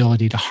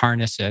ability to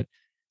harness it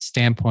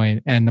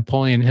standpoint. And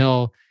Napoleon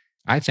Hill,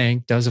 I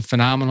think, does a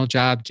phenomenal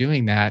job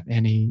doing that.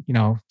 And he,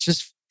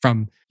 just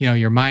from,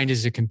 your mind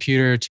is a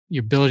computer to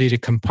your ability to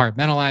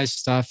compartmentalize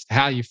stuff,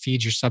 how you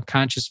feed your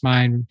subconscious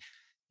mind,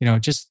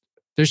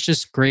 there's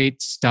just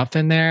great stuff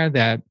in there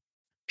that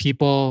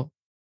people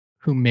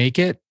who make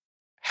it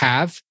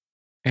have,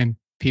 and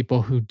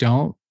people who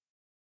don't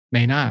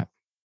may not.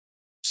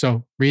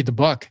 So read the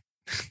book.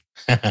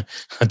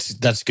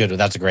 That's good.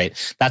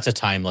 That's a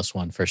timeless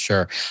one for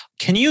sure.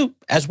 Can you,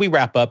 as we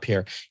wrap up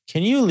here,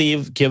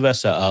 give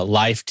us a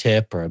life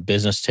tip or a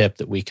business tip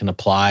that we can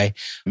apply,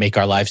 make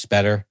our lives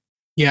better?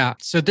 Yeah.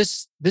 So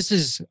this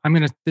is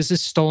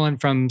stolen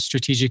from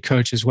Strategic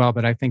Coach as well,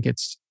 but I think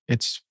it's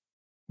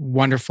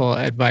wonderful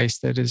advice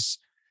that is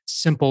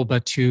simple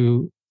but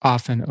too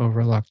often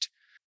overlooked.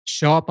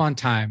 Show up on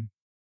time,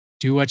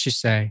 do what you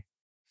say,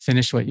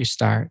 finish what you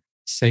start,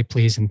 say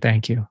please and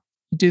thank you.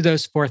 You do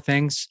those 4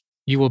 things,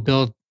 you will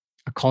build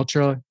a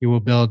culture, you will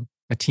build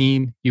a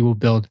team, you will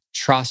build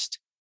trust,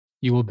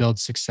 you will build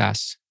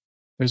success.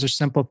 Those are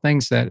simple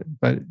things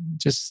but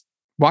just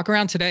walk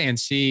around today and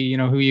see,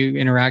 who you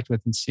interact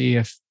with, and see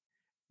if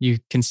you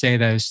can say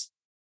those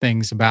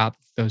things about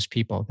those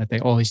people, that they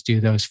always do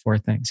those 4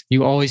 things.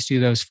 You always do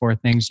those 4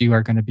 things, you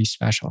are going to be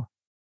special.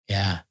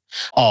 Yeah.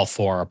 All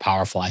 4 are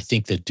powerful. I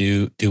think that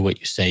do what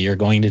you say you're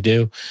going to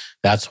do.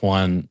 That's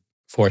one,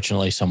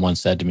 fortunately, someone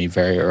said to me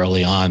very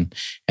early on.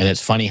 And it's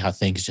funny how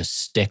things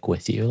just stick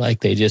with you. Like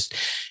they just,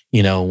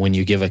 when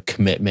you give a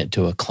commitment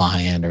to a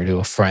client or to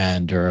a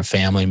friend or a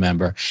family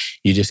member,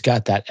 you just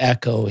got that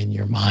echo in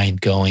your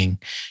mind going,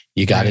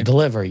 you got to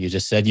deliver. You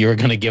just said you were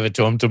going to give it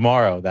to them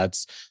tomorrow.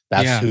 That's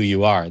who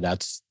you are.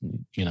 That's,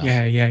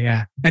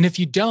 Yeah. And if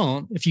you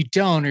don't,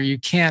 or you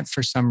can't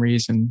for some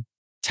reason,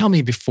 tell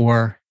me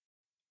before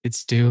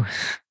it's due,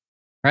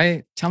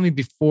 right? Tell me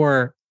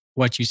before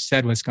what you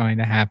said was going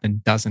to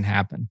happen doesn't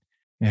happen.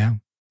 Yeah.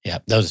 Yeah,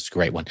 that was a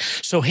great one.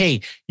 So,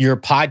 hey, your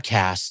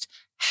podcast,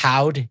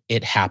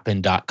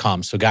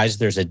 howdithappen.com. So guys,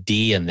 there's a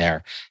D in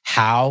there.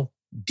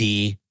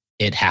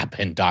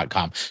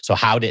 Howdithappen.com. So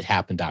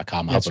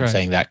howdithappen.com. I hope I'm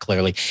saying that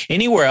clearly.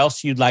 Anywhere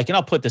else you'd like, and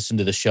I'll put this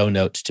into the show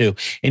notes too.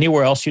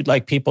 Anywhere else you'd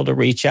like people to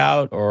reach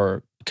out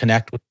or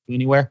connect with you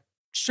anywhere?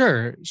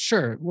 Sure.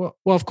 Well,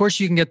 of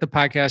course, you can get the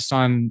podcast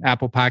on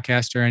Apple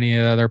Podcast or any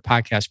other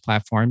podcast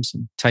platforms,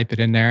 and type it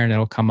in there and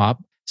it'll come up.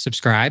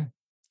 Subscribe,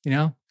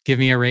 give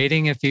me a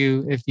rating if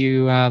you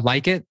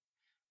like it.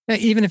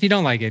 Even if you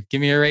don't like it,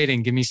 give me a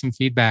rating, give me some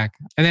feedback.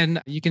 And then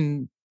you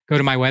can go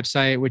to my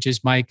website, which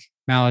is Mike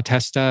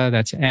Malatesta.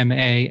 That's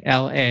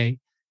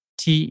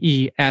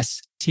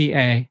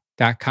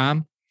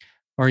MALATESTA.com.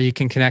 Or you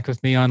can connect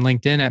with me on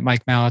LinkedIn at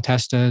Mike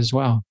Malatesta as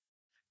well.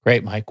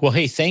 Great, Mike. Well,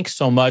 hey, thanks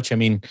so much. I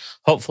mean,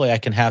 hopefully I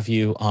can have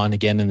you on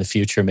again in the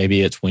future.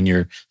 Maybe it's when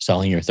you're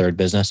selling your 3rd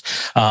business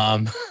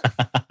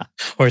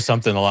or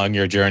something along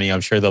your journey. I'm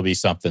sure there'll be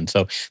something.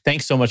 So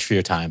thanks so much for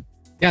your time.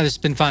 Yeah, this has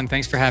been fun.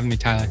 Thanks for having me,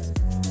 Tyler.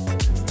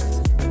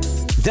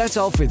 That's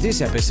all for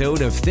this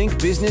episode of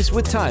Think Business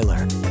with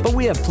Tyler. But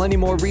we have plenty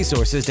more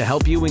resources to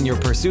help you in your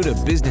pursuit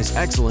of business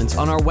excellence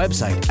on our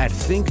website at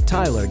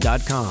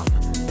thinktyler.com.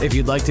 If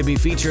you'd like to be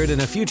featured in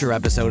a future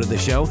episode of the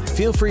show,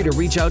 feel free to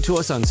reach out to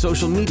us on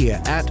social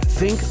media at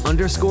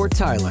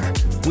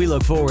think_Tyler. We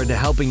look forward to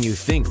helping you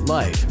think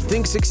life,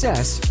 think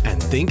success,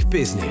 and think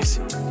business.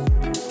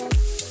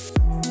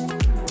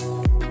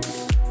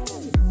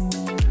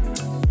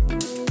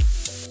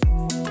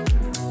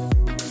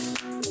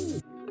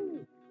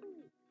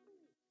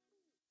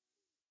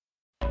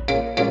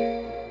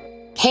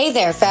 Hey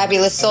there,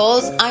 fabulous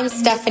souls. I'm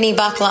Stephanie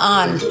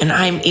Baklaan. And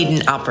I'm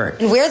Eden Alpert.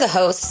 And we're the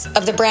hosts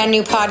of the brand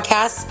new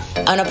podcast,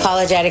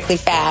 Unapologetically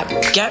Fab.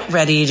 Get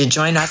ready to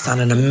join us on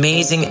an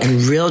amazing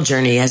and real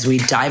journey as we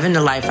dive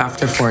into life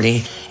after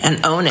 40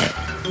 and own it.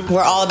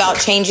 We're all about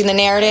changing the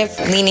narrative,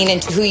 leaning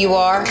into who you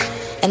are,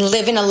 and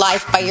living a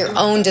life by your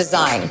own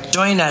design.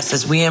 Join us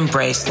as we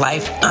embrace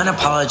life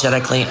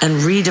unapologetically and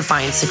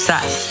redefine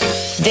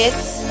success.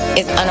 This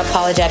is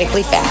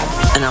Unapologetically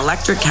Fab, An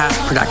Electric Cast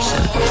production.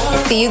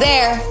 See you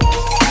there.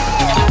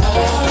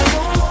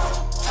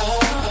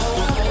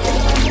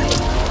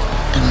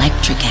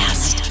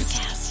 Electricast.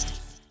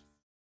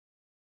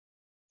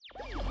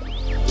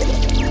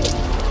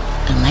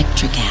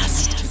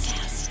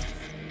 Electricast.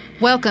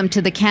 Welcome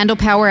to the Candle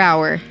Power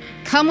Hour.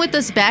 Come with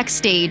us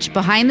backstage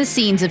behind the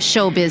scenes of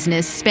show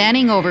business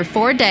spanning over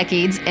 4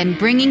 decades and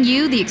bringing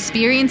you the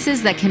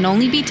experiences that can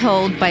only be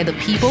told by the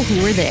people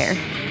who were there.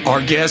 Our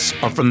guests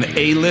are from the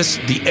A-list,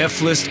 the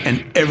F-list,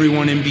 and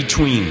everyone in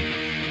between.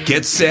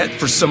 Get set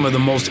for some of the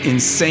most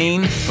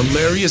insane,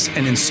 hilarious,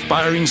 and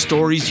inspiring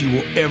stories you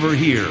will ever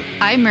hear.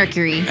 I'm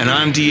Mercury. And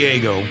I'm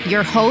Diego.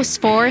 Your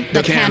host for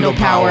the Candle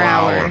Power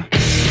Hour.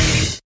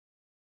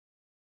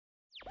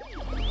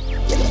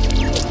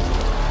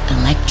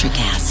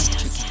 Electricast.